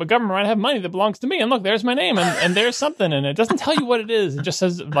 The government might have money that belongs to me, and look, there's my name, and there's something, and it doesn't tell you what it is. It just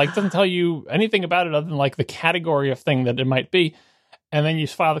says doesn't tell you anything about it other than the category of thing that it might be. And then you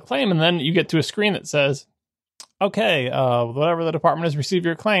file the claim, and then you get to a screen that says, okay, whatever the department has received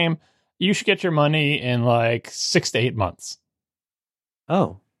your claim, you should get your money in like 6 to 8 months.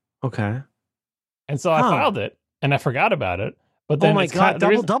 Oh, okay. And so I filed it, and I forgot about it. But then, oh my God,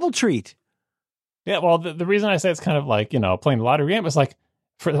 double treat. Yeah, well, the reason I say it's kind of like, playing the lottery game is like,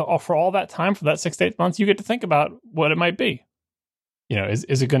 for all that time, for that 6 to 8 months, you get to think about what it might be.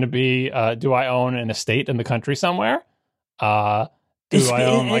 Is it going to be, do I own an estate in the country somewhere? And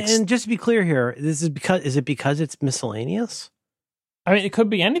just to be clear here, is it because it's miscellaneous? I mean, it could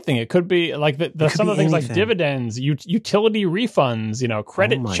be anything. It could be like some of the things like dividends, utility refunds,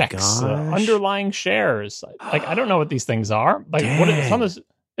 credit checks, underlying shares. Like, I don't know what these things are. Like,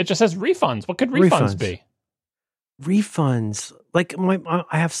 it just says refunds. What could refunds be? Refunds. Like,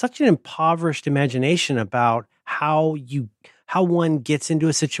 I have such an impoverished imagination about how one gets into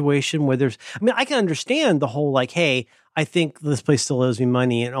a situation where I can understand the whole like, hey, I think this place still owes me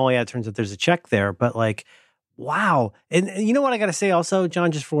money, and it turns out there's a check there. But like, wow. And you know what I got to say also,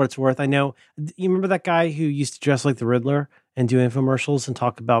 John, just for what it's worth, I know, you remember that guy who used to dress like the Riddler and do infomercials and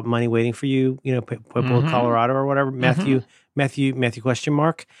talk about money waiting for you, Pueblo, Colorado or whatever, Matthew question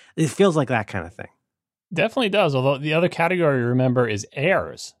mark. It feels like that kind of thing. Definitely does. Although the other category, remember, is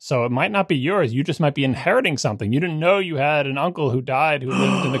heirs. So it might not be yours. You just might be inheriting something. You didn't know you had an uncle who died, who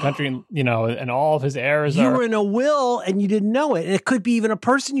lived in the country, and all of his heirs You were in a will and you didn't know it. And it could be even a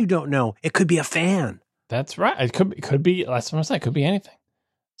person you don't know. It could be a fan. That's right. It could be. That's what I'm saying. It could be anything.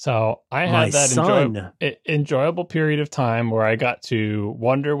 So I had that enjoyable period of time where I got to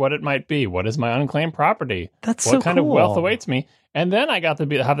wonder what it might be. What is my unclaimed property? What kind of wealth awaits me? And then I got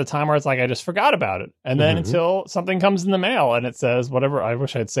to have the time where it's like I just forgot about it. And then until something comes in the mail and it says whatever. I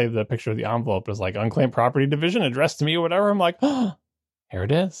wish I'd saved the picture of the envelope. It was like unclaimed property division addressed to me or whatever. I'm like, oh, here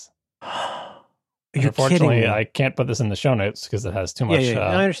it is. Unfortunately, I can't put this in the show notes because it has too much.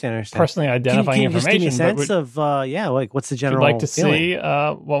 I understand. Personally identifying information. Can you just give me a sense of like what's the general? Would you like to see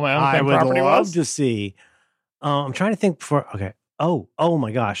what my unclaimed property was? I would love to see. I'm trying to think before. Okay. Oh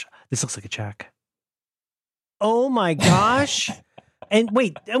my gosh, this looks like a check. Oh my gosh! and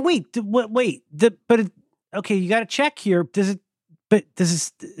wait. Okay, you got a check here. Is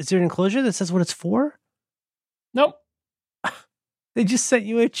there an enclosure that says what it's for? Nope. They just sent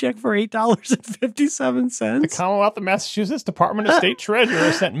you a check for $8.57. The Commonwealth of Massachusetts Department of State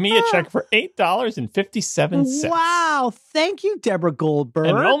Treasurer sent me a check for $8.57. Wow. Thank you, Deborah Goldberg.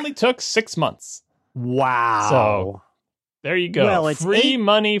 And it only took 6 months. Wow. So there you go. Well, it's free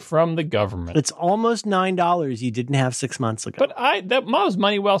money from the government. It's almost $9 you didn't have 6 months ago. But that was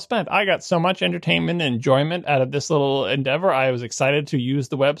money well spent. I got so much entertainment and enjoyment out of this little endeavor. I was excited to use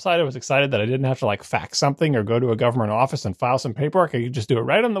the website. I was excited that I didn't have to like fax something or go to a government office and file some paperwork. I could just do it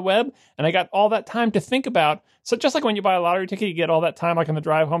right on the web. And I got all that time to think about. So just like when you buy a lottery ticket, you get all that time like on the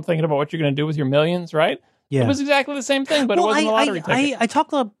drive home thinking about what you're going to do with your millions, right? Yeah. It was exactly the same thing, but it wasn't a lottery ticket. I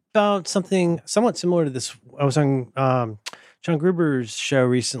talked about something somewhat similar to this. I was on John Gruber's show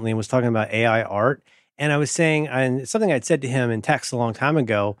recently and was talking about AI art. And I was saying, and something I'd said to him in text a long time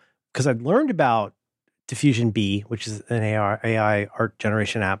ago, because I'd learned about Diffusion B, which is an AI art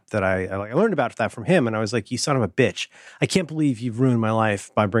generation app that I learned about that from him. And I was like, you son of a bitch. I can't believe you've ruined my life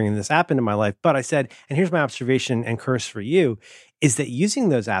by bringing this app into my life. But I said, and here's my observation and curse for you, is that using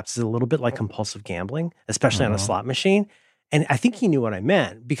those apps is a little bit like compulsive gambling, especially on a slot machine. And I think he knew what I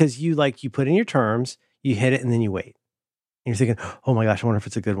meant because you put in your terms, you hit it, and then you wait. And you're thinking, oh my gosh, I wonder if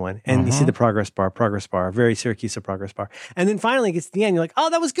it's a good one. And you see the progress bar, very Syracuse progress bar. And then finally it gets to the end. You're like, oh,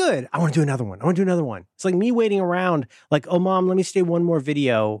 that was good. I want to do another one. It's like me waiting around like, oh, mom, let me stay one more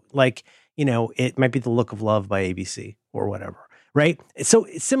video. Like, it might be The Look of Love by ABC or whatever. Right. So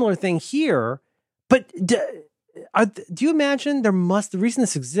it's a similar thing here. But do you imagine the reason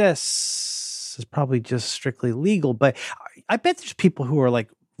this exists is probably just strictly legal. But I bet there's people who are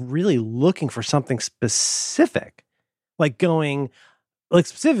like really looking for something specific. Like going, like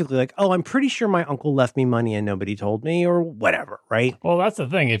specifically, like, oh, I'm pretty sure my uncle left me money and nobody told me or whatever, right? Well, that's the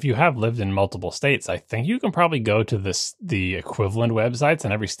thing. If you have lived in multiple states, I think you can probably go to the equivalent websites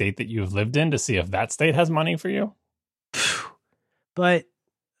in every state that you've lived in to see if that state has money for you. But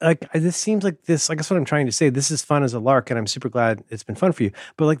like, this seems like this, I guess what I'm trying to say, this is fun as a lark and I'm super glad it's been fun for you.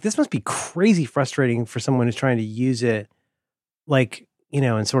 But like, this must be crazy frustrating for someone who's trying to use it like,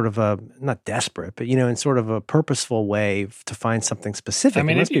 in sort of a, not desperate, but, in sort of a purposeful way to find something specific. I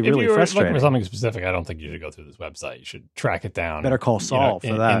mean, it must be really frustrating. Looking for something specific, I don't think you should go through this website. You should track it down. Better call Saul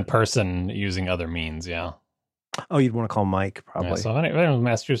for that. In person using other means, yeah. Oh, you'd want to call Mike, probably. Yeah, so if anyone in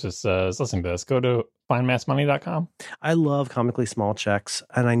Massachusetts is listening to this, go to findmassmoney.com. I love comically small checks,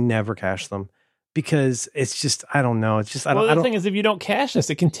 and I never cash them. Because it's just, I don't know. It's just, the thing is, if you don't cash this,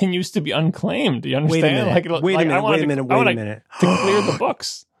 it continues to be unclaimed. Do you understand? Wait a minute. I want to clear the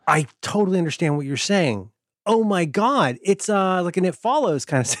books. I totally understand what you're saying. Oh my God. It's like an It Follows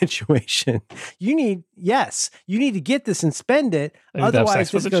kind of situation. You need to get this and spend it.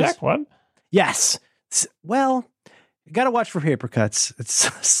 Otherwise, this goes, check one. Yes. Well, you got to watch for paper cuts. It's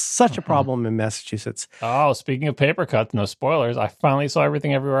such a problem in Massachusetts. Oh, speaking of paper cuts, no spoilers. I finally saw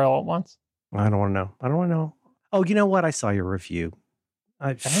Everything Everywhere All at Once. I don't want to know. Oh, you know what? I saw your review.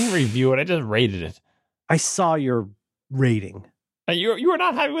 I didn't review it. I just rated it. I saw your rating. You were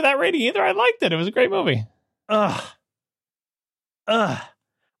not happy with that rating either. I liked it. It was a great movie. Well,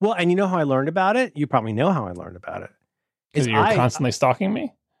 and you know how I learned about it? You probably know how I learned about it. Because you're constantly stalking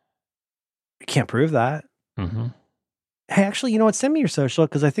me? I can't prove that. Mm-hmm. Hey, actually, you know what? Send me your social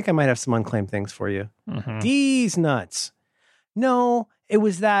because I think I might have some unclaimed things for you. Mm-hmm. These nuts. No, it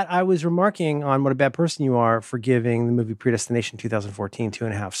was that I was remarking on what a bad person you are for giving the movie Predestination 2014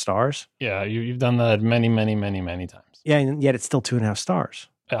 2.5 stars. Yeah, you've done that many, many, many, many times. Yeah, and yet it's still 2.5 stars.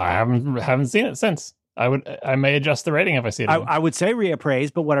 I haven't seen it since. I may adjust the rating if I see it. I would say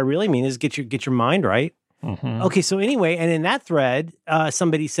reappraise, but what I really mean is get your mind right. Mm-hmm. Okay, so anyway, and in that thread,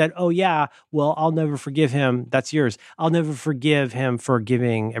 somebody said, "Oh yeah, well, I'll never forgive him." That's yours. I'll never forgive him for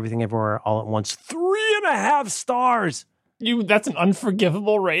giving Everything Everywhere All at Once 3.5 stars. That's an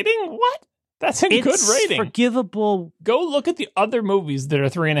unforgivable rating? What? That's a good rating. Forgivable. Go look at the other movies that are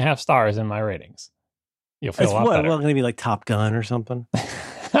 3.5 stars in my ratings. You'll feel a lot better. Well, going to be like Top Gun or something.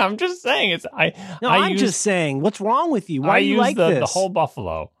 I'm just saying I'm just saying. What's wrong with you? Why do you like this? The whole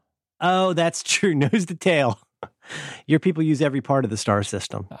buffalo. Oh, that's true. Nose to tail. Your people use every part of the star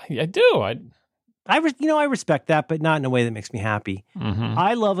system. I do. I respect that, but not in a way that makes me happy. Mm-hmm.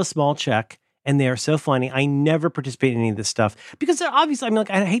 I love a small check, and they are so funny. I never participate in any of this stuff because they're obviously. I mean,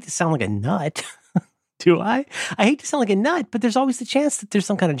 I hate to sound like a nut. Do I? I hate to sound like a nut, but there's always the chance that there's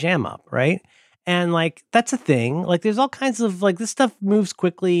some kind of jam up, right? And like that's a thing. Like there's all kinds of like this stuff moves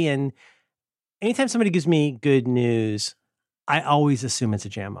quickly, and anytime somebody gives me good news, I always assume it's a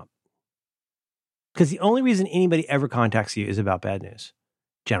jam up. Because the only reason anybody ever contacts you is about bad news,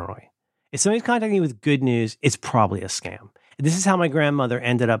 generally. If somebody's contacting you with good news, it's probably a scam. This is how my grandmother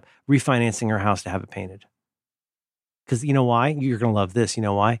ended up refinancing her house to have it painted. Because you know why? You're going to love this. You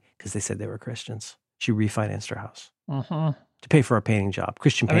know why? Because they said they were Christians. She refinanced her house to pay for a painting job,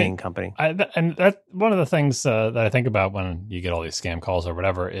 Christian painting company. And that's one of the things that I think about when you get all these scam calls or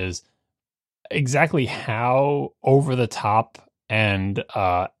whatever is exactly how over the top and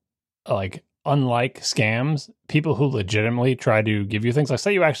like unlike scams, people who legitimately try to give you things like,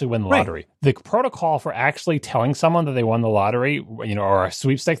 say you actually win the lottery. The protocol for actually telling someone that they won the lottery, or a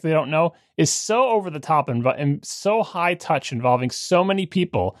sweepstakes they don't know, is so over the top and so high touch, involving so many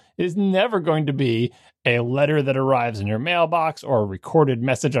people. It is never going to be a letter that arrives in your mailbox or a recorded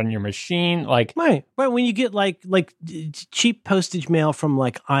message on your machine. Like right. When you get like cheap postage mail from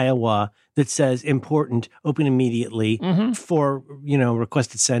like Iowa that says important, open immediately for,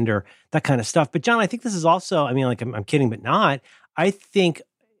 requested sender, that kind of stuff. But John, I think this is also, I mean, like I'm kidding, but not. I think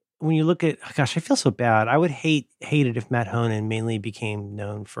when you look at, gosh, I feel so bad. I would hate it if Matt Honan mainly became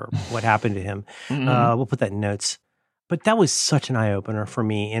known for what happened to him. We'll put that in notes. But that was such an eye-opener for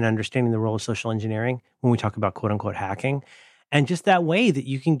me in understanding the role of social engineering when we talk about quote-unquote hacking. And just that way that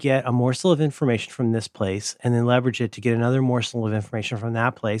you can get a morsel of information from this place and then leverage it to get another morsel of information from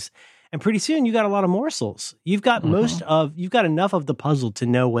that place. And pretty soon you got a lot of morsels. You've got you've got enough of the puzzle to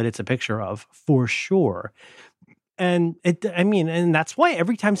know what it's a picture of for sure. And and that's why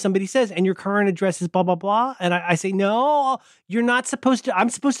every time somebody says, and your current address is blah, blah, blah. And I say, no, you're not supposed to, I'm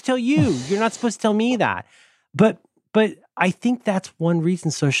supposed to tell you, you're not supposed to tell me that. But I think that's one reason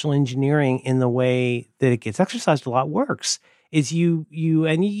social engineering in the way that it gets exercised a lot works is you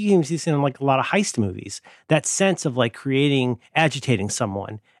can see this in like a lot of heist movies, that sense of like agitating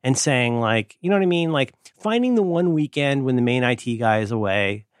someone and saying like, you know what I mean? Like finding the one weekend when the main IT guy is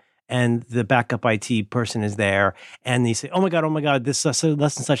away and the backup IT person is there, and they say, "Oh my God, this less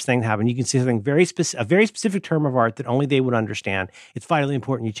and such thing happened." You can see something a very specific term of art that only they would understand. It's vitally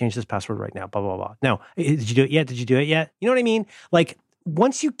important you change this password right now. Blah blah blah. No, did you do it yet? Did you do it yet? You know what I mean? Like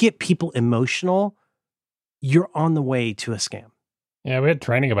once you get people emotional, you're on the way to a scam. Yeah, we had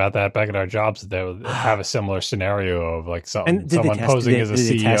training about that back at our jobs. They would have a similar scenario of like someone posing as a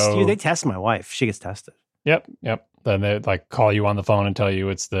CEO. They test my wife. She gets tested. Yep. Then they like call you on the phone and tell you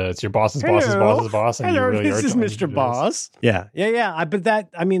it's your boss's boss's boss's boss, and you really this is Mr. Boss. Yeah. But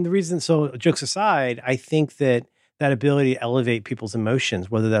the reason. So jokes aside, I think that ability to elevate people's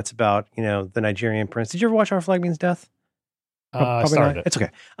emotions, whether that's about the Nigerian prince. Did you ever watch Our Flag Means Death? Probably not. It's okay.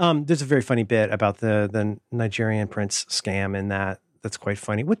 There's a very funny bit about the Nigerian prince scam in that's quite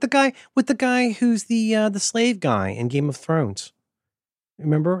funny with the guy who's the slave guy in Game of Thrones.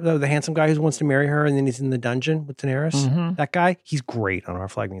 Remember the handsome guy who wants to marry her and then he's in the dungeon with Daenerys? Mm-hmm. That guy, he's great on Our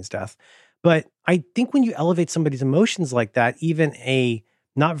Flag Means Death. But I think when you elevate somebody's emotions like that, even a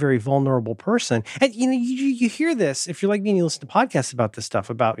not very vulnerable person, and you hear this, if you're like me and you listen to podcasts about this stuff,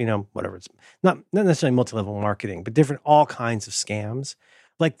 about, whatever, it's not necessarily multi-level marketing, but different, all kinds of scams.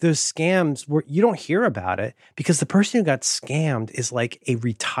 Like those scams where you don't hear about it because the person who got scammed is like a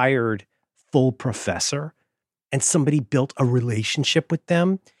retired full professor and somebody built a relationship with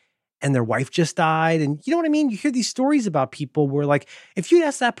them and their wife just died. And you know what I mean? You hear these stories about people where, like, if you'd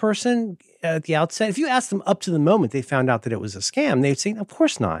ask that person at the outset, if you asked them up to the moment they found out that it was a scam, they'd say, of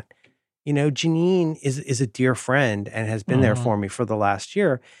course not. Janine is a dear friend and has been there for me for the last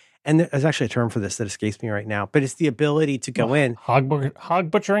year. And there's actually a term for this that escapes me right now, but it's the ability to go in. Hog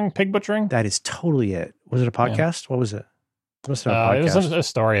butchering, pig butchering? That is totally it. Was it a podcast? Yeah. What was it? It was a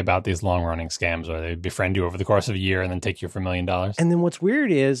story about these long-running scams where they befriend you over the course of a year and then take you for $1 million. And then what's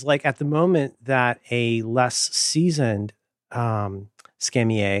weird is, like, at the moment that a less seasoned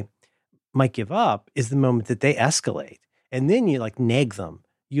scammier might give up is the moment that they escalate. And then you, like, nag them.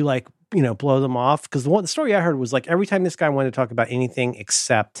 You, like, blow them off. Because the story I heard was, like, every time this guy wanted to talk about anything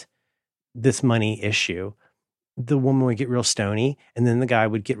except this money issue, the woman would get real stony, and then the guy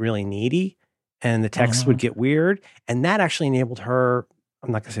would get really needy. And the text would get weird. And that actually enabled her,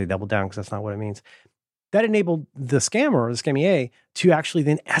 I'm not going to say double down because that's not what it means. That enabled the scammer, the scammier, to actually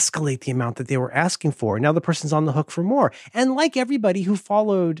then escalate the amount that they were asking for. Now the person's on the hook for more. And like everybody who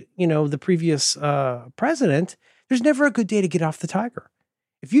followed, the previous president, there's never a good day to get off the tiger.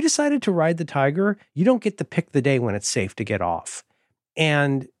 If you decided to ride the tiger, you don't get to pick the day when it's safe to get off.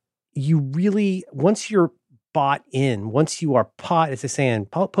 And you really, once you're bought in, once you are pot, as they say in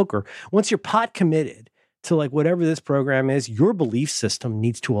poker, once you're pot committed to, like, whatever this program is, your belief system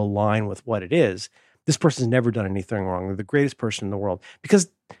needs to align with what it is. This person's never done anything wrong. They're the greatest person in the world.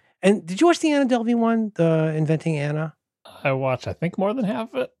 And did you watch the Anna Delvey one, the Inventing Anna? I watched, I think, more than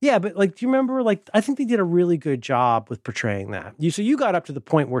half of it. Yeah, but, like, do you remember, like, I think they did a really good job with portraying that. So you got up to the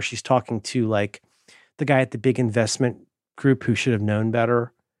point where she's talking to, like, the guy at the big investment group who should have known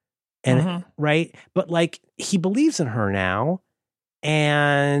better. And right. But, like, he believes in her now,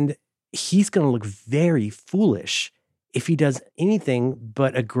 and he's going to look very foolish if he does anything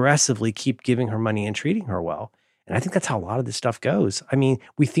but aggressively keep giving her money and treating her well. And I think that's how a lot of this stuff goes. I mean,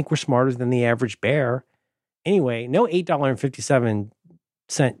 we think we're smarter than the average bear. Anyway, no $8.57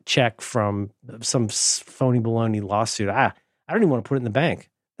 check from some phony baloney lawsuit. I don't even want to put it in the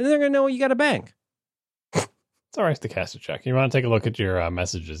bank. Then they're going to know you got a bank. It's all right to cast a check. You want to take a look at your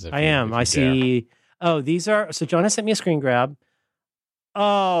messages? I am. I see. Oh, these are. So John has sent me a screen grab.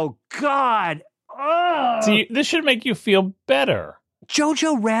 Oh, God. Oh. See, this should make you feel better.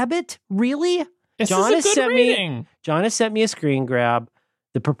 Jojo Rabbit? Really? John has sent me a screen grab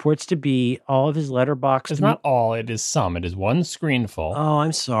that purports to be all of his Letterboxd. It's not all. It is some. It is one screenful. Oh,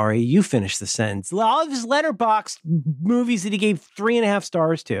 I'm sorry. You finished the sentence. All of his Letterboxd movies that he gave 3.5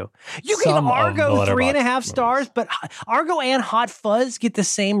 stars to. You gave Argo 3.5 stars, but Argo and Hot Fuzz get the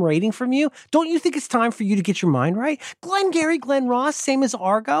same rating from you. Don't you think it's time for you to get your mind right? Glenn Ross, same as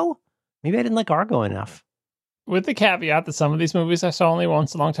Argo? Maybe I didn't like Argo enough. With the caveat that some of these movies I saw only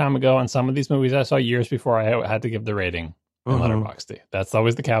once a long time ago, and some of these movies I saw years before I had to give the rating. Letterboxd. That's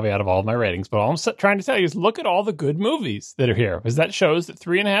always the caveat of all of my ratings. But all I'm trying to tell you is look at all the good movies that are here, because that shows that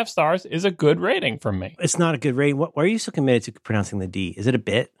 3.5 stars is a good rating from me. It's not a good rating. Why are you so committed to pronouncing the D? Is it a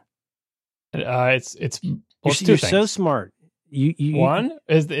bit? You're so smart. One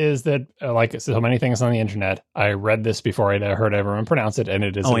is that like so many things on the internet, I read this before I heard everyone pronounce it, and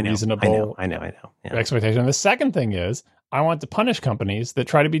it is a reasonable I know. Yeah. expectation. The second thing is I want to punish companies that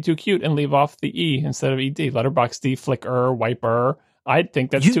try to be too cute and leave off the E instead of ED. Letterboxd, Flickr, Wiper. I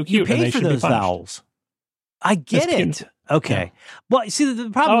think that's too cute, and they should be punished. Vowels. I get it. Okay. Yeah. Well, see, the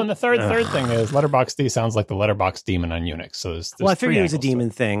problem... Oh, and the third thing is Letterboxd sounds like the Letterboxd demon on Unix. So there's I figured it was a demon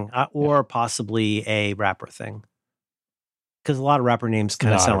thing, or possibly a rapper thing. Because a lot of rapper names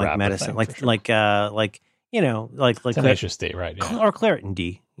kind of sound like medicine, like Tenacious D, right? Yeah. Or Claritin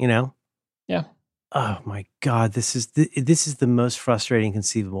D, Yeah. Oh my God, this is the most frustrating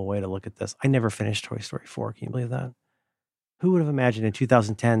conceivable way to look at this. I never finished Toy Story 4. Can you believe that? Who would have imagined in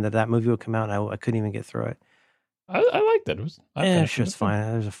 2010 that movie would come out and I couldn't even get through it? I liked it. It's fine.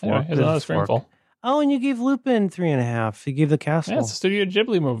 There's a 4. Anyway, there's another screenful. Oh, and you gave Lupin 3.5. You gave The Castle. Yeah, it's a Studio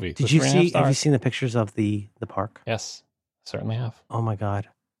Ghibli movie. Did you see? Have you seen the pictures of the park? Yes, certainly have. Oh my God.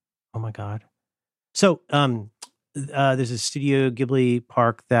 So, there's a Studio Ghibli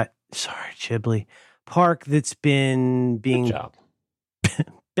park Ghibli park that's been being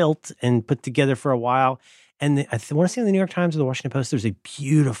built and put together for a while. And I want to say in the New York Times or the Washington Post, there's a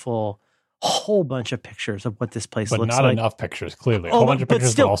beautiful whole bunch of pictures of what this place looks like. But not enough pictures, clearly. A whole bunch of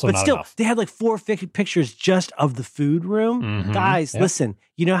pictures, but also not enough. They had like 4 pictures just of the food room. Mm-hmm. Guys, listen,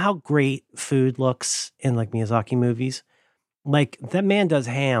 you know how great food looks in like Miyazaki movies? Like that man does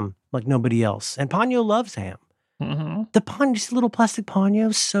ham like nobody else. And Ponyo loves ham. Mm-hmm. The Ponyo, just a little plastic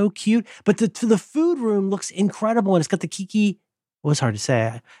Ponyo, so cute. But the food room looks incredible. And it's got the Kiki, well, it's hard to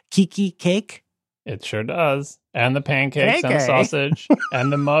say, Kiki cake. It sure does. And the pancakes and the sausage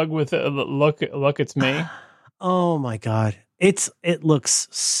and the mug with look, it's me. Oh my God. It looks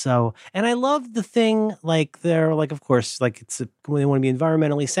so, and I love the thing, like they're like, of course, like they want to be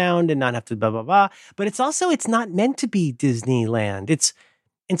environmentally sound and not have to blah, blah, blah. But it's not meant to be Disneyland. It's,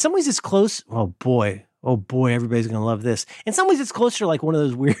 in some ways it's close. Oh boy, everybody's going to love this. In some ways it's closer to like one of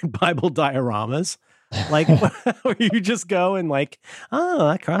those weird Bible dioramas. Like where you just go and like, oh,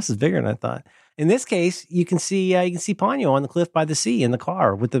 that cross is bigger than I thought. In this case, you can see Ponyo on the cliff by the sea in the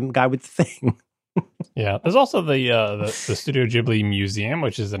car with the guy with the thing. Yeah, there's also the Studio Ghibli Museum,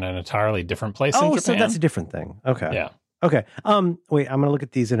 which is in an entirely different place in Japan. Oh, so that's a different thing. Okay. Yeah. Okay. Wait, I'm going to look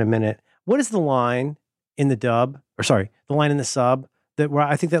at these in a minute. What is the line in the dub? Or sorry, the line in the sub that where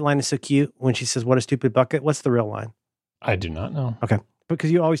I think that line is so cute when she says, "What a stupid bucket." What's the real line? I do not know. Okay.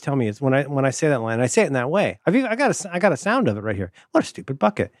 Because you always tell me it's when I say that line, I say it in that way. I got a sound of it right here. What a stupid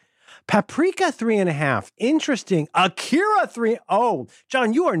bucket. Paprika 3.5. Interesting. Akira 3. Oh,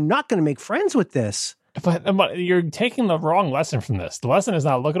 John, you are not going to make friends with this. But you're taking the wrong lesson from this. The lesson is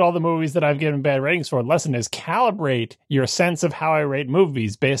not look at all the movies that I've given bad ratings for. The lesson is calibrate your sense of how I rate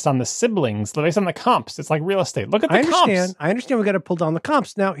movies based on the siblings, based on the comps. It's like real estate. Look at the comps. I understand we got to pull down the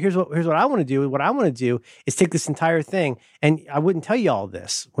comps. Now, here's what I want to do. What I want to do is take this entire thing, and I wouldn't tell you all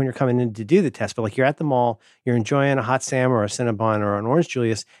this when you're coming in to do the test, but like you're at the mall, you're enjoying a hot Sam or a Cinnabon or an Orange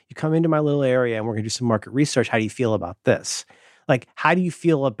Julius, you come into my little area and we're going to do some market research. How do you feel about this? Like, how do you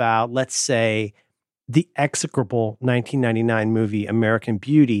feel about, let's say, the execrable 1999 movie American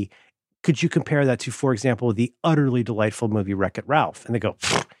Beauty? Could you compare that to, for example, the utterly delightful movie Wreck-It Ralph? And they go,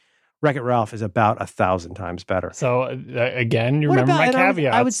 Wreck-It Ralph is about 1,000 times better. So again, you remember my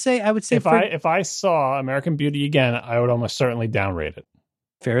caveats. I would say if I saw American Beauty again, I would almost certainly downrate it.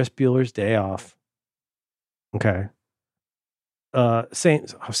 Ferris Bueller's Day Off. Okay. See,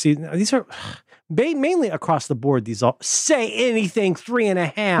 these are mainly across the board. These all say anything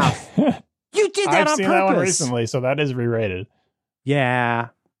 3.5. You did that on purpose. I've seen that one recently, so that is re-rated. Yeah,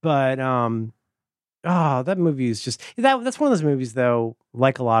 but that movie is just that's one of those movies though,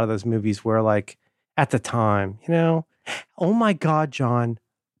 like a lot of those movies where like at the time, you know, oh my God, John,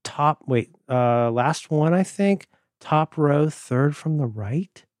 last one I think, top row, third from the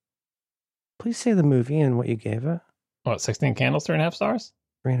right. Please say the movie and what you gave it. What, 16 Candles, 3.5 stars?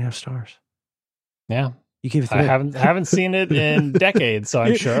 3.5 stars. Yeah. You gave it. I haven't seen it in decades, so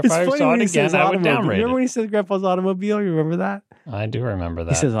I'm sure if I saw it again, I would downrate it. Remember when he said Grandpa's automobile? You remember that? I do remember that.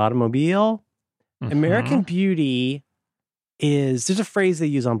 He says automobile. Mm-hmm. American Beauty there's a phrase they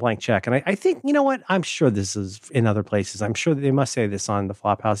use on Blank Check, and I think, you know what? I'm sure this is in other places. I'm sure that they must say this on the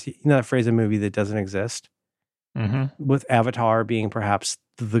Flophouse. You know that phrase, a movie that doesn't exist? Mm-hmm. With Avatar being perhaps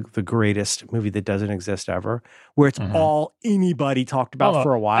the greatest movie that doesn't exist ever, where it's all anybody talked about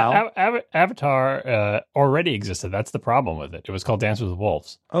for a while. Avatar already existed. That's the problem with it. It was called Dance with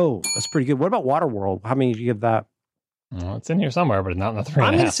Wolves. Oh, that's pretty good. What about Waterworld? How many did you give that? Well, it's in here somewhere, but not in the 3.5.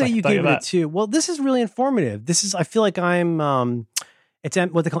 I'm going to say you gave it a 2. Well, this is really informative. I feel like I'm, it's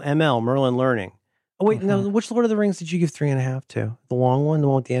what they call ML, Merlin Learning. Oh, wait, no, which Lord of the Rings did you give 3.5 to? The long one, the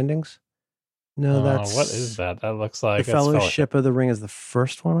one with the endings? No, that's... what is that? That looks like... The Fellowship of the Ring is the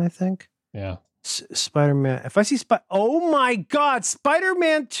first one, I think. Yeah. Spider-Man. If I see oh my God,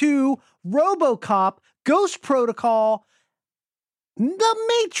 Spider-Man 2, RoboCop, Ghost Protocol, The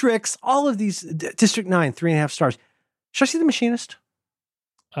Matrix, all of these, District 9, 3.5 stars. Should I see The Machinist?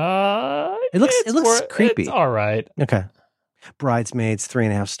 It looks creepy. It's all right. Okay. Bridesmaids,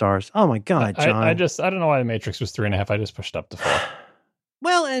 3.5 stars. Oh my God, John. I don't know why The Matrix was 3.5. I just pushed up to 4.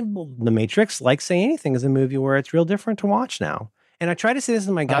 Well, The Matrix, like Say Anything, is a movie where it's real different to watch now. And I try to say this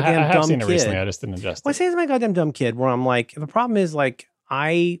to my goddamn dumb kid. I have seen it recently. I just didn't adjust. Well, I say this to my goddamn dumb kid, where I'm like, the problem is like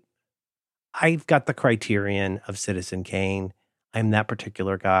I've got the criterion of Citizen Kane. I'm that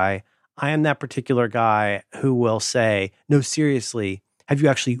particular guy. I am that particular guy who will say, no, seriously, have you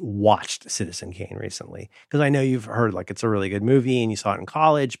actually watched Citizen Kane recently? Because I know you've heard like it's a really good movie and you saw it in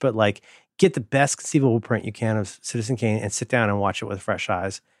college, but like get the best conceivable print you can of Citizen Kane and sit down and watch it with fresh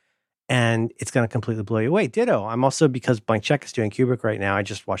eyes. And it's going to completely blow you away. Ditto. I'm also, because Blank Check is doing Kubrick right now, I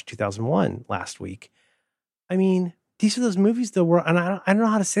just watched 2001 last week. I mean, these are those movies though where, and I don't know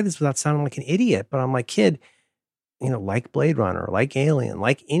how to say this without sounding like an idiot, but I'm like, kid, like Blade Runner, like Alien,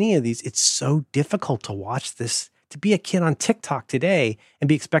 like any of these, it's so difficult to watch this, to be a kid on TikTok today and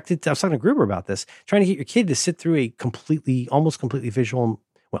be expected to, I was talking to Gruber about this, trying to get your kid to sit through a almost completely visual,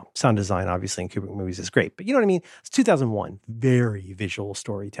 well, sound design, obviously, in Kubrick movies is great, but you know what I mean? It's 2001, very visual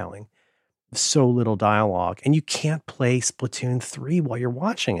storytelling, so little dialogue, and you can't play Splatoon 3 while you're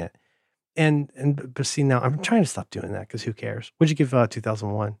watching it. But see, now I'm trying to stop doing that because who cares? What'd you give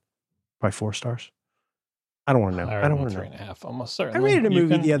 2001? Probably 4 stars. I don't want to know. I don't want to know. 3.5, almost certainly. I rated a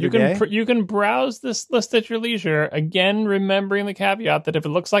movie the other day. You can browse this list at your leisure. Again, remembering the caveat that if it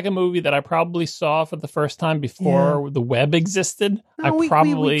looks like a movie that I probably saw for the first time before the web existed, we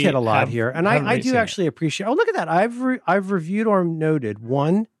kid a lot here, and I do actually appreciate. Oh, look at that! I've reviewed or noted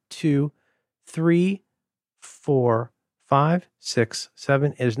 1, 2, 3, 4, 5, 6,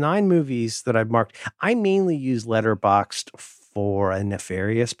 7. There's 9 movies that I've marked. I mainly use Letterboxd for a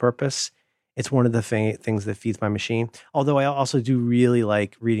nefarious purpose. It's one of the things that feeds my machine. Although I also do really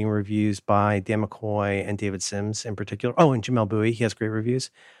like reading reviews by Dan McCoy and David Sims in particular. Oh, and Jamel Bowie. He has great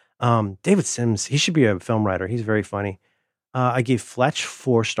reviews. David Sims, he should be a film writer. He's very funny. I gave Fletch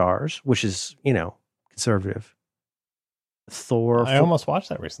 4 stars, which is, conservative. Thor. I almost watched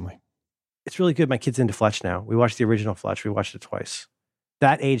that recently. It's really good. My kid's into Fletch now. We watched the original Fletch. We watched it twice.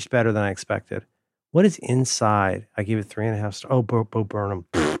 That aged better than I expected. What is Inside? I gave it 3.5 stars. Oh, Bo Burnham.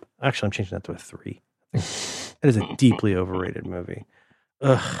 Actually, I'm changing that to a 3. It is a deeply overrated movie.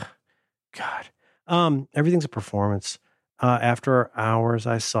 Ugh, God. Everything's a performance. After Hours,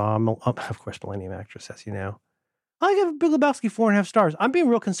 I saw, of course, Millennium Actress, as you know. I give Big Lebowski 4.5 stars. I'm being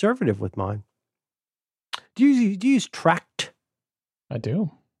real conservative with mine. Do you use Tract? I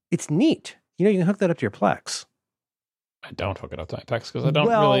do. It's neat. You can hook that up to your Plex. I don't hook it up to my Plex because I don't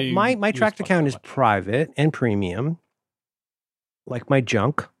really. Well, my Tract account is private and premium, like my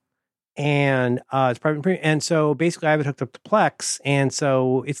junk. And it's private and premium. And so basically I have it hooked up to Plex. And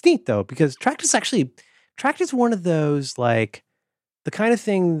so it's neat though, because Tract is one of those, like, the kind of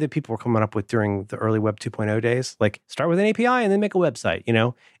thing that people were coming up with during the early Web 2.0 days. Like, start with an API and then make a website, You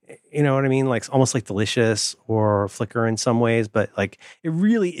know what I mean? Like, almost like Delicious or Flickr in some ways, but like it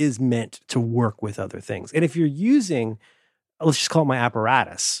really is meant to work with other things. And if you're using, let's just call it my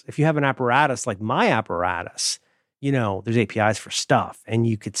apparatus. If you have an apparatus like my apparatus, there's APIs for stuff. And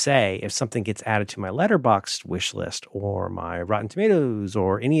you could say, if something gets added to my Letterboxd wish list or my Rotten Tomatoes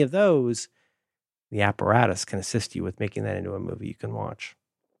or any of those, the apparatus can assist you with making that into a movie you can watch.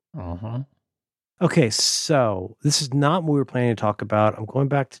 Uh-huh. Okay, so this is not what we were planning to talk about. I'm going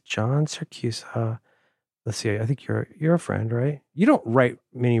back to John Siracusa. Let's see. I think you're a friend, right? You don't write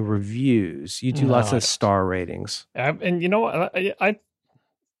many reviews. You do lots of star ratings. And you know what? I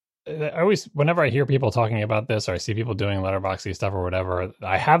always, whenever I hear people talking about this or I see people doing Letterboxd stuff or whatever,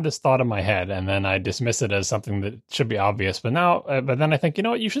 I have this thought in my head and then I dismiss it as something that should be obvious. But then I think, you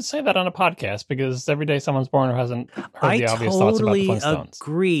know what, you should say that on a podcast because every day someone's born who hasn't heard the obvious thoughts about the Flintstones. I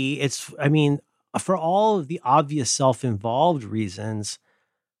totally agree. For all of the obvious self-involved reasons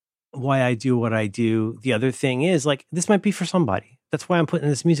why I do what I do, the other thing is, like, this might be for somebody. That's why I'm putting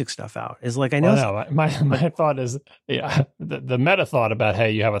this music stuff out. Is like, I know. Well, no, my thought is, the meta thought about,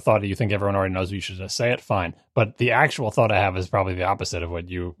 hey, you have a thought that you think everyone already knows, you should just say it, fine. But the actual thought I have is probably the opposite of what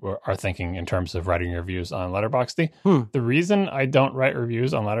you are thinking in terms of writing reviews on Letterboxd. The reason I don't write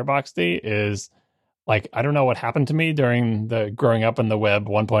reviews on Letterboxd is, like, I don't know what happened to me during the growing up in the Web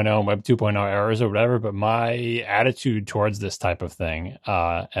 1.0 and Web 2.0 eras or whatever, but my attitude towards this type of thing,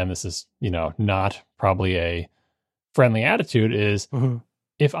 and this is, not probably a friendly attitude, is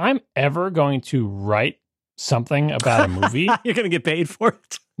if I'm ever going to write something about a movie, you're going to get paid for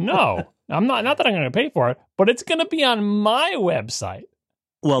it. No, I'm not. Not that I'm going to pay for it, but it's going to be on my website.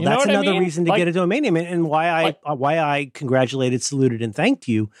 Well, that's another reason to get a domain name, and why I congratulated, saluted, and thanked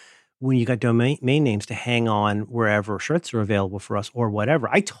you when you got domain names to hang on wherever shirts are available for us or whatever.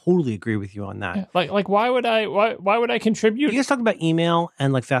 I totally agree with you on that. Yeah, like why would I contribute? You guys talk about email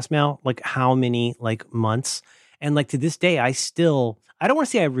and like fast mail, like how many like months. And like to this day, I don't want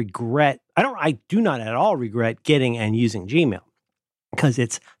to say I regret. I do not at all regret getting and using Gmail because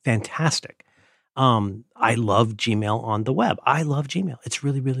it's fantastic. I love Gmail on the web. I love Gmail. It's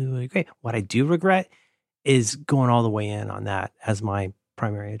really, really, really great. What I do regret is going all the way in on that as my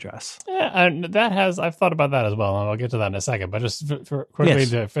primary address. Yeah, and I've thought about that as well, and I'll get to that in a second. But just for quickly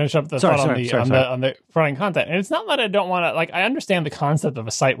to finish up the thought on the front-end content, and it's not that I don't want to. Like, I understand the concept of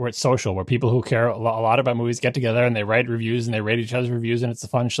a site where it's social, where people who care a lot about movies get together and they write reviews and they rate each other's reviews, and it's a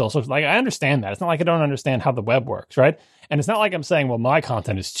fun social. Like, I understand that. It's not like I don't understand how the web works, right? And it's not like I'm saying, well, my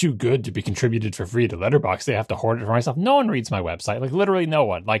content is too good to be contributed for free to Letterboxd. They have to hoard it for myself. No one reads my website. Like literally no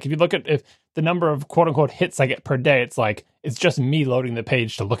one. Like if you look at if the number of quote unquote hits I get per day, it's like, it's just me loading the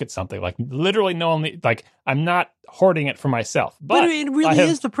page to look at something. Like literally no one, like I'm not hoarding it for myself. But it really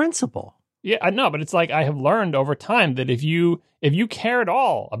is the principle. Yeah, I know, but it's like I have learned over time that if you care at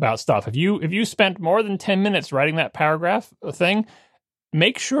all about stuff, if you spent more than 10 minutes writing that paragraph thing,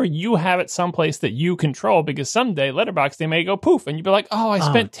 make sure you have it someplace that you control, because someday Letterboxd, they may go poof and you'd be like, oh, I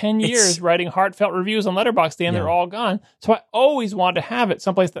spent 10 years writing heartfelt reviews on Letterboxd and they're all gone. So I always want to have it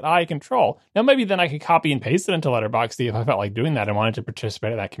someplace that I control. Now, maybe then I could copy and paste it into Letterboxd if I felt like doing that and wanted to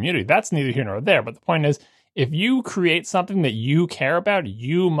participate in that community. That's neither here nor there. But the point is, if you create something that you care about,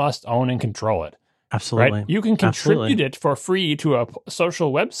 you must own and control it. Absolutely. Right? You can contribute it for free to a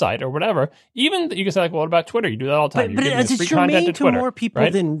social website or whatever. Even you can say, like, well, what about Twitter? You do that all the time. But it's free content to Twitter, more people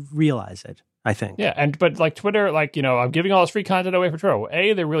than realize it, I think. Yeah, but like Twitter, like, I'm giving all this free content away for Twitter. Well,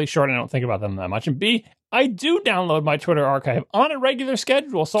 A, they're really short and I don't think about them that much. And B, I do download my Twitter archive on a regular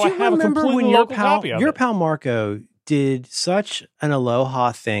schedule, so I have a completely local copy of it. Your pal Marco did such an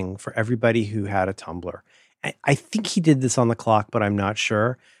aloha thing for everybody who had a Tumblr. I think he did this on the clock, but I'm not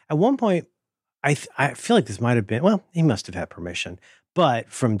sure. At one point, I feel like this might have been, well, he must have had permission,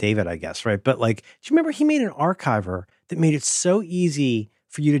 but from David, I guess, right? But like, do you remember he made an archiver that made it so easy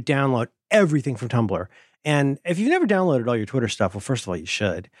for you to download everything from Tumblr? And if you've never downloaded all your Twitter stuff, well, first of all, you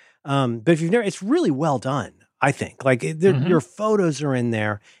should. But if you've never, it's really well done, I think. Like your photos are in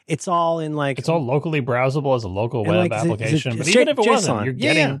there. It's all in like... It's all locally browsable as a local web application. But even if it wasn't, you're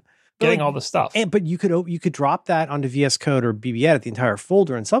getting all the stuff. But you could drop that onto VS Code or BBEdit, the entire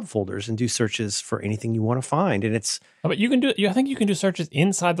folder and subfolders, and do searches for anything you want to find. And it's... But you can do... I think you can do searches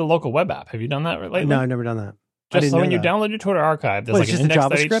inside the local web app. Have you done that lately? No, I've never done that. Just so when you download your Twitter archive, there's like an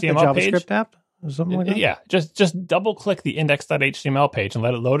index.html page. JavaScript app? Or something like that? Yeah, just double click the index.html page and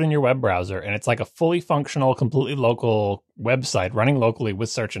let it load in your web browser, and it's like a fully functional, completely local website running locally with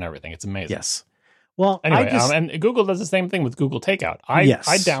search and everything. It's amazing. Yes. Well, anyway, and Google does the same thing with Google Takeout. I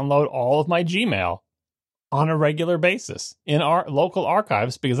download all of my Gmail on a regular basis in our local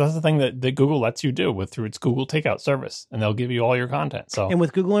archives, because that's the thing that Google lets you do through its Google Takeout service, and they'll give you all your content. So, and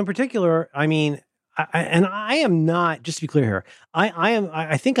with Google in particular, I mean, I am not, just to be clear here,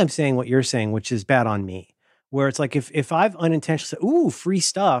 I think I'm saying what you're saying, which is bad on me, where it's like if I've unintentionally said, ooh, free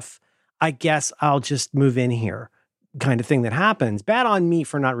stuff, I guess I'll just move in here, kind of thing that happens. Bad on me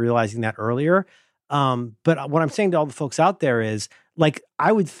for not realizing that earlier. But what I'm saying to all the folks out there is, like,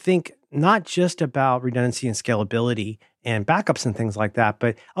 I would think not just about redundancy and scalability and backups and things like that,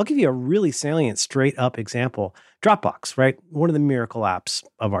 but I'll give you a really salient, straight up example. Dropbox, right? One of the miracle apps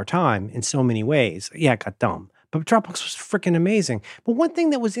of our time in so many ways. Yeah, it got dumb, but Dropbox was freaking amazing. But one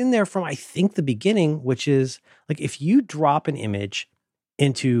thing that was in there from, I think, the beginning, which is like, if you drop an image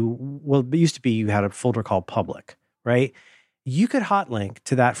into, well, it used to be you had a folder called public, right? You could hotlink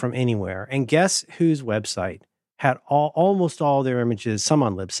to that from anywhere. And guess whose website had almost all their images, some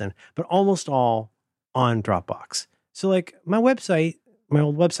on Libsyn, but almost all on Dropbox. So like my old website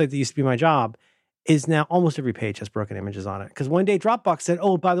that used to be my job, is now almost every page has broken images on it. Because one day Dropbox said,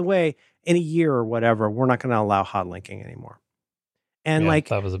 oh, by the way, in a year or whatever, we're not going to allow hot linking anymore. And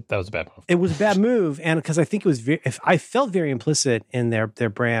that was a bad move. It was a bad move. And because I think it was I felt very implicit in their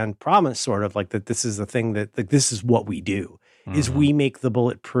brand promise, sort of like that this is the thing that, like, this is what we do, is we make the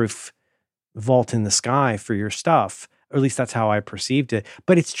bulletproof vault in the sky for your stuff. Or at least that's how I perceived it.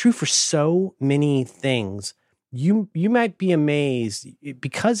 But it's true for so many things. You might be amazed,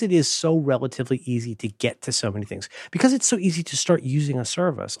 because it is so relatively easy to get to so many things, because it's so easy to start using a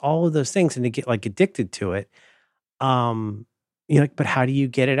service, all of those things, and to get like addicted to it. But how do you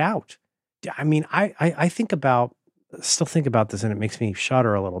get it out? I mean, I still think about this, and it makes me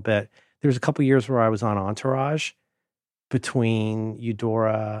shudder a little bit. There was a couple years where I was on Entourage between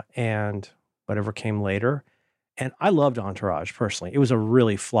Eudora and whatever came later. And I loved Entourage personally. It was a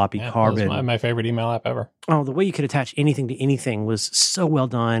really floppy carbon. It was my favorite email app ever. Oh, the way you could attach anything to anything was so well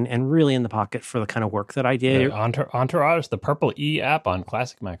done and really in the pocket for the kind of work that I did. Entourage, the purple E app on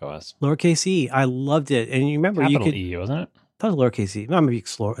classic macOS. Lowercase e. I loved it. And you remember Capital E, wasn't it? That was lowercase e. Maybe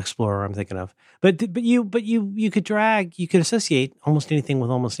Explorer I'm thinking of. But you could associate almost anything with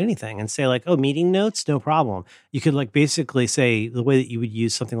almost anything and say like, oh, meeting notes, no problem. You could like basically say the way that you would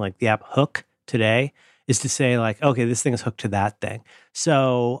use something like the app Hook today is to say like, okay, this thing is hooked to that thing.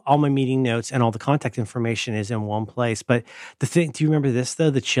 So all my meeting notes and all the contact information is in one place. But the thing, do you remember this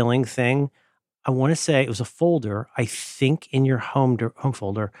though? The chilling thing, I want to say it was a folder, I think in your home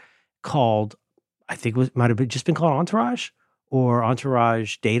folder called, I think it might have just been called Entourage or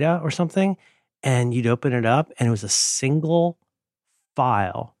Entourage Data or something. and you'd open it up, and it was a single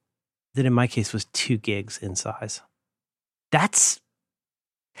file that in my case was 2 gigs in size.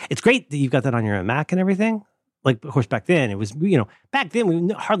 It's great that you've got that on your Mac and everything. Like, of course, back then it was, back then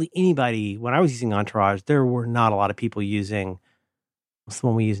hardly anybody, when I was using Entourage, there were not a lot of people using, what's the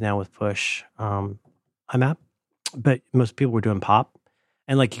one we use now with Push? IMAP. But most people were doing POP.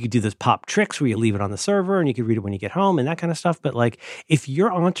 And like you could do those POP tricks where you leave it on the server and you could read it when you get home and that kind of stuff. But like if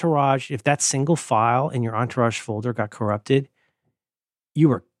your Entourage, if that single file in your Entourage folder got corrupted, you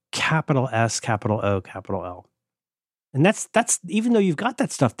were capital S, capital O, capital L. And that's even though you've got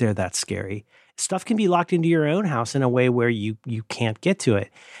that stuff there, that's scary. Stuff can be locked into your own house in a way where you can't get to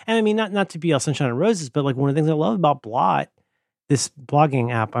it. And I mean, not to be all sunshine and roses, but like one of the things I love about Blot, this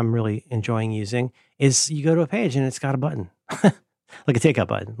blogging app I'm really enjoying using, is you go to a page and it's got a button, like a takeout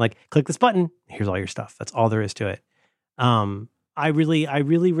button. Like, click this button, here's all your stuff. That's all there is to it. I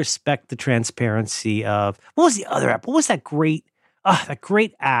really respect the transparency of, what was the other app? What was that great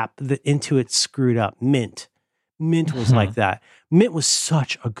app that Intuit screwed up? Mint. Mint was like that. Mint was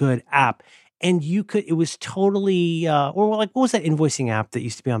such a good app. And it was totally, or like, what was that invoicing app that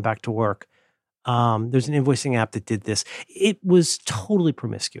used to be on Back to Work? There's an invoicing app that did this. It was totally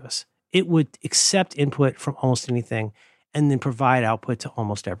promiscuous. It would accept input from almost anything and then provide output to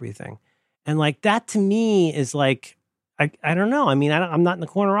almost everything. And like that to me is like, I don't know. I mean, I'm not in the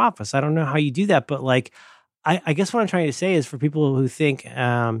corner office. I don't know how you do that. But like, I guess what I'm trying to say is for people who think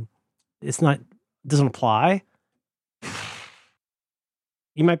doesn't apply,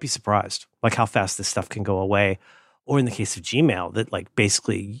 you might be surprised like how fast this stuff can go away. Or in the case of Gmail, that like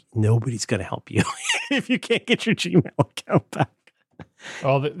basically nobody's going to help you if you can't get your Gmail account back.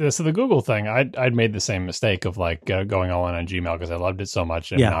 Well, so the Google thing, I'd made the same mistake of like going all in on Gmail because I loved it so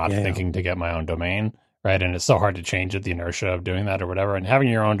much and not thinking to get my own domain, right? And it's so hard to change it, the inertia of doing that or whatever. And having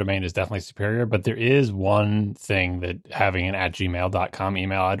your own domain is definitely superior. But there is one thing that having an @gmail.com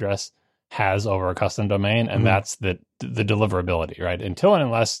email address has over a custom domain, and that's the deliverability, right? Until and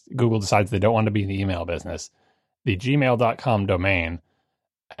unless Google decides they don't want to be in the email business, the gmail.com domain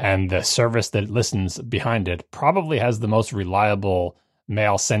and the service that listens behind it probably has the most reliable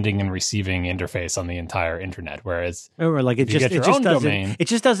mail sending and receiving interface on the entire internet. Whereas it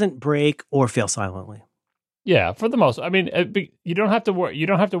just doesn't break or fail silently. Yeah, for the most, I mean, you don't have to worry. You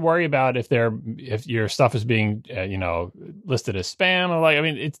don't have to worry about if your stuff is being, listed as spam or like. I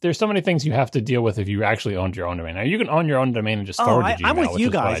mean, there's so many things you have to deal with if you actually owned your own domain. Now you can own your own domain and just forward to Gmail. I'm with you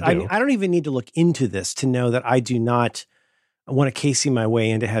guys. I don't even need to look into this to know that I do not want to KC my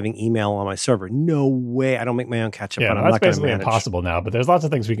way into having email on my server. No way. I don't make my own catch-up. Yeah, that's basically impossible now. But there's lots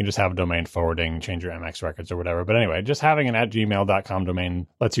of things we can just have domain forwarding, change your MX records or whatever. But anyway, just having an @gmail.com domain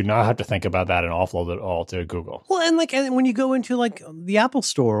lets you not have to think about that and offload it all to Google. Well, and when you go into like the Apple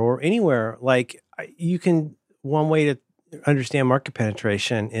Store or anywhere, like you can, one way to understand market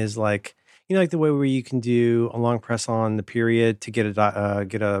penetration is like, like the way where you can do a long press on the period to get a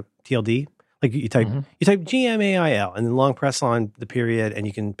TLD. Like you type GMAIL and then long press on the period and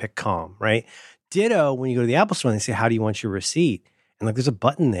you can pick COM, right? Ditto when you go to the Apple Store and they say, how do you want your receipt? And like there's a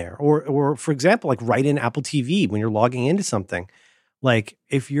button there. Or for example, like write in Apple TV when you're logging into something. Like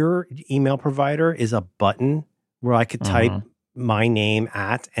if your email provider is a button where I could type my name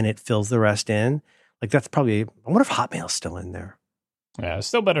and it fills the rest in, like that's probably, I wonder if Hotmail's still in there. Yeah, it's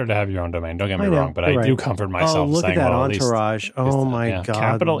still better to have your own domain. Don't get me wrong, but I do comfort myself look saying, at that Entourage. Oh my God.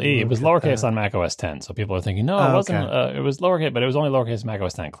 Capital E. It was lowercase on Mac OS 10. So people are thinking, no, it wasn't. It was lowercase, but it was only lowercase Mac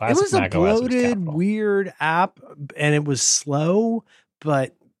OS 10. Classic It was Mac a bloated, weird app, and it was slow,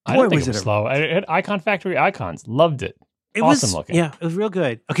 but boy, I didn't think it was slow. It had Icon Factory icons. Loved it. Awesome looking. Yeah, it was real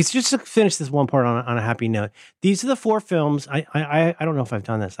good. Okay, so just to finish this one part on a happy note, these are the 4 films. I don't know if I've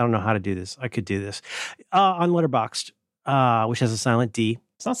done this. I don't know how to do this. I could do this. On Letterboxd, which has a silent D.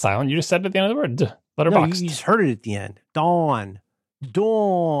 It's not silent. You just said it at the end of the word. Letterboxd. No, you just heard it at the end. Dawn.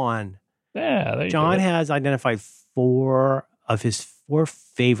 Yeah, there you John has identified 4 of his 4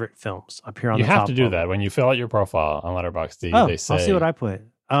 favorite films up here on the top. You have to do that when you fill out your profile on Letterboxd. They say, I'll see what I put.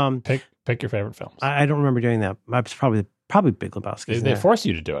 Pick your favorite films. I don't remember doing that. It's probably Big Lebowski. They force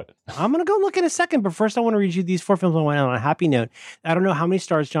you to do it. I'm going to go look in a second, but first I want to read you these 4 films on a happy note. I don't know how many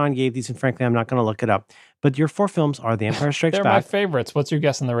stars John gave these, and frankly, I'm not going to look it up. But your 4 films are The Empire Strikes They're Back. my favorites. What's your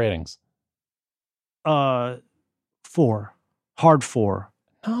guess on the ratings? 4. Hard 4.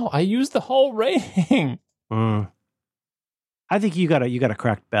 No, I used the whole rating. I think you got a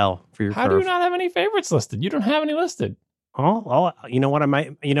cracked bell for your How curve. do you not have any favorites listed? You don't have any listed. Oh, you know what?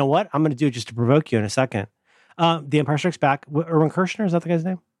 You know what? I'm going to do it just to provoke you in a second. The Empire Strikes Back. Irwin Kershner, is that the guy's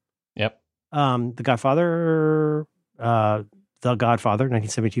name? Yep. The Godfather, The Godfather,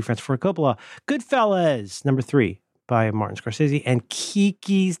 1972, Francis Ford Coppola. Goodfellas, number 3, by Martin Scorsese. And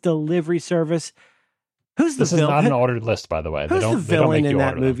Kiki's Delivery Service. Who's the villain? This is not an ordered list, by the way. Who's the villain in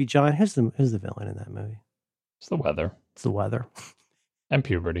that movie, John? Who's the villain in that movie? It's the weather. It's the weather. And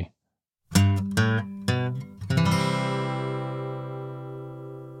puberty.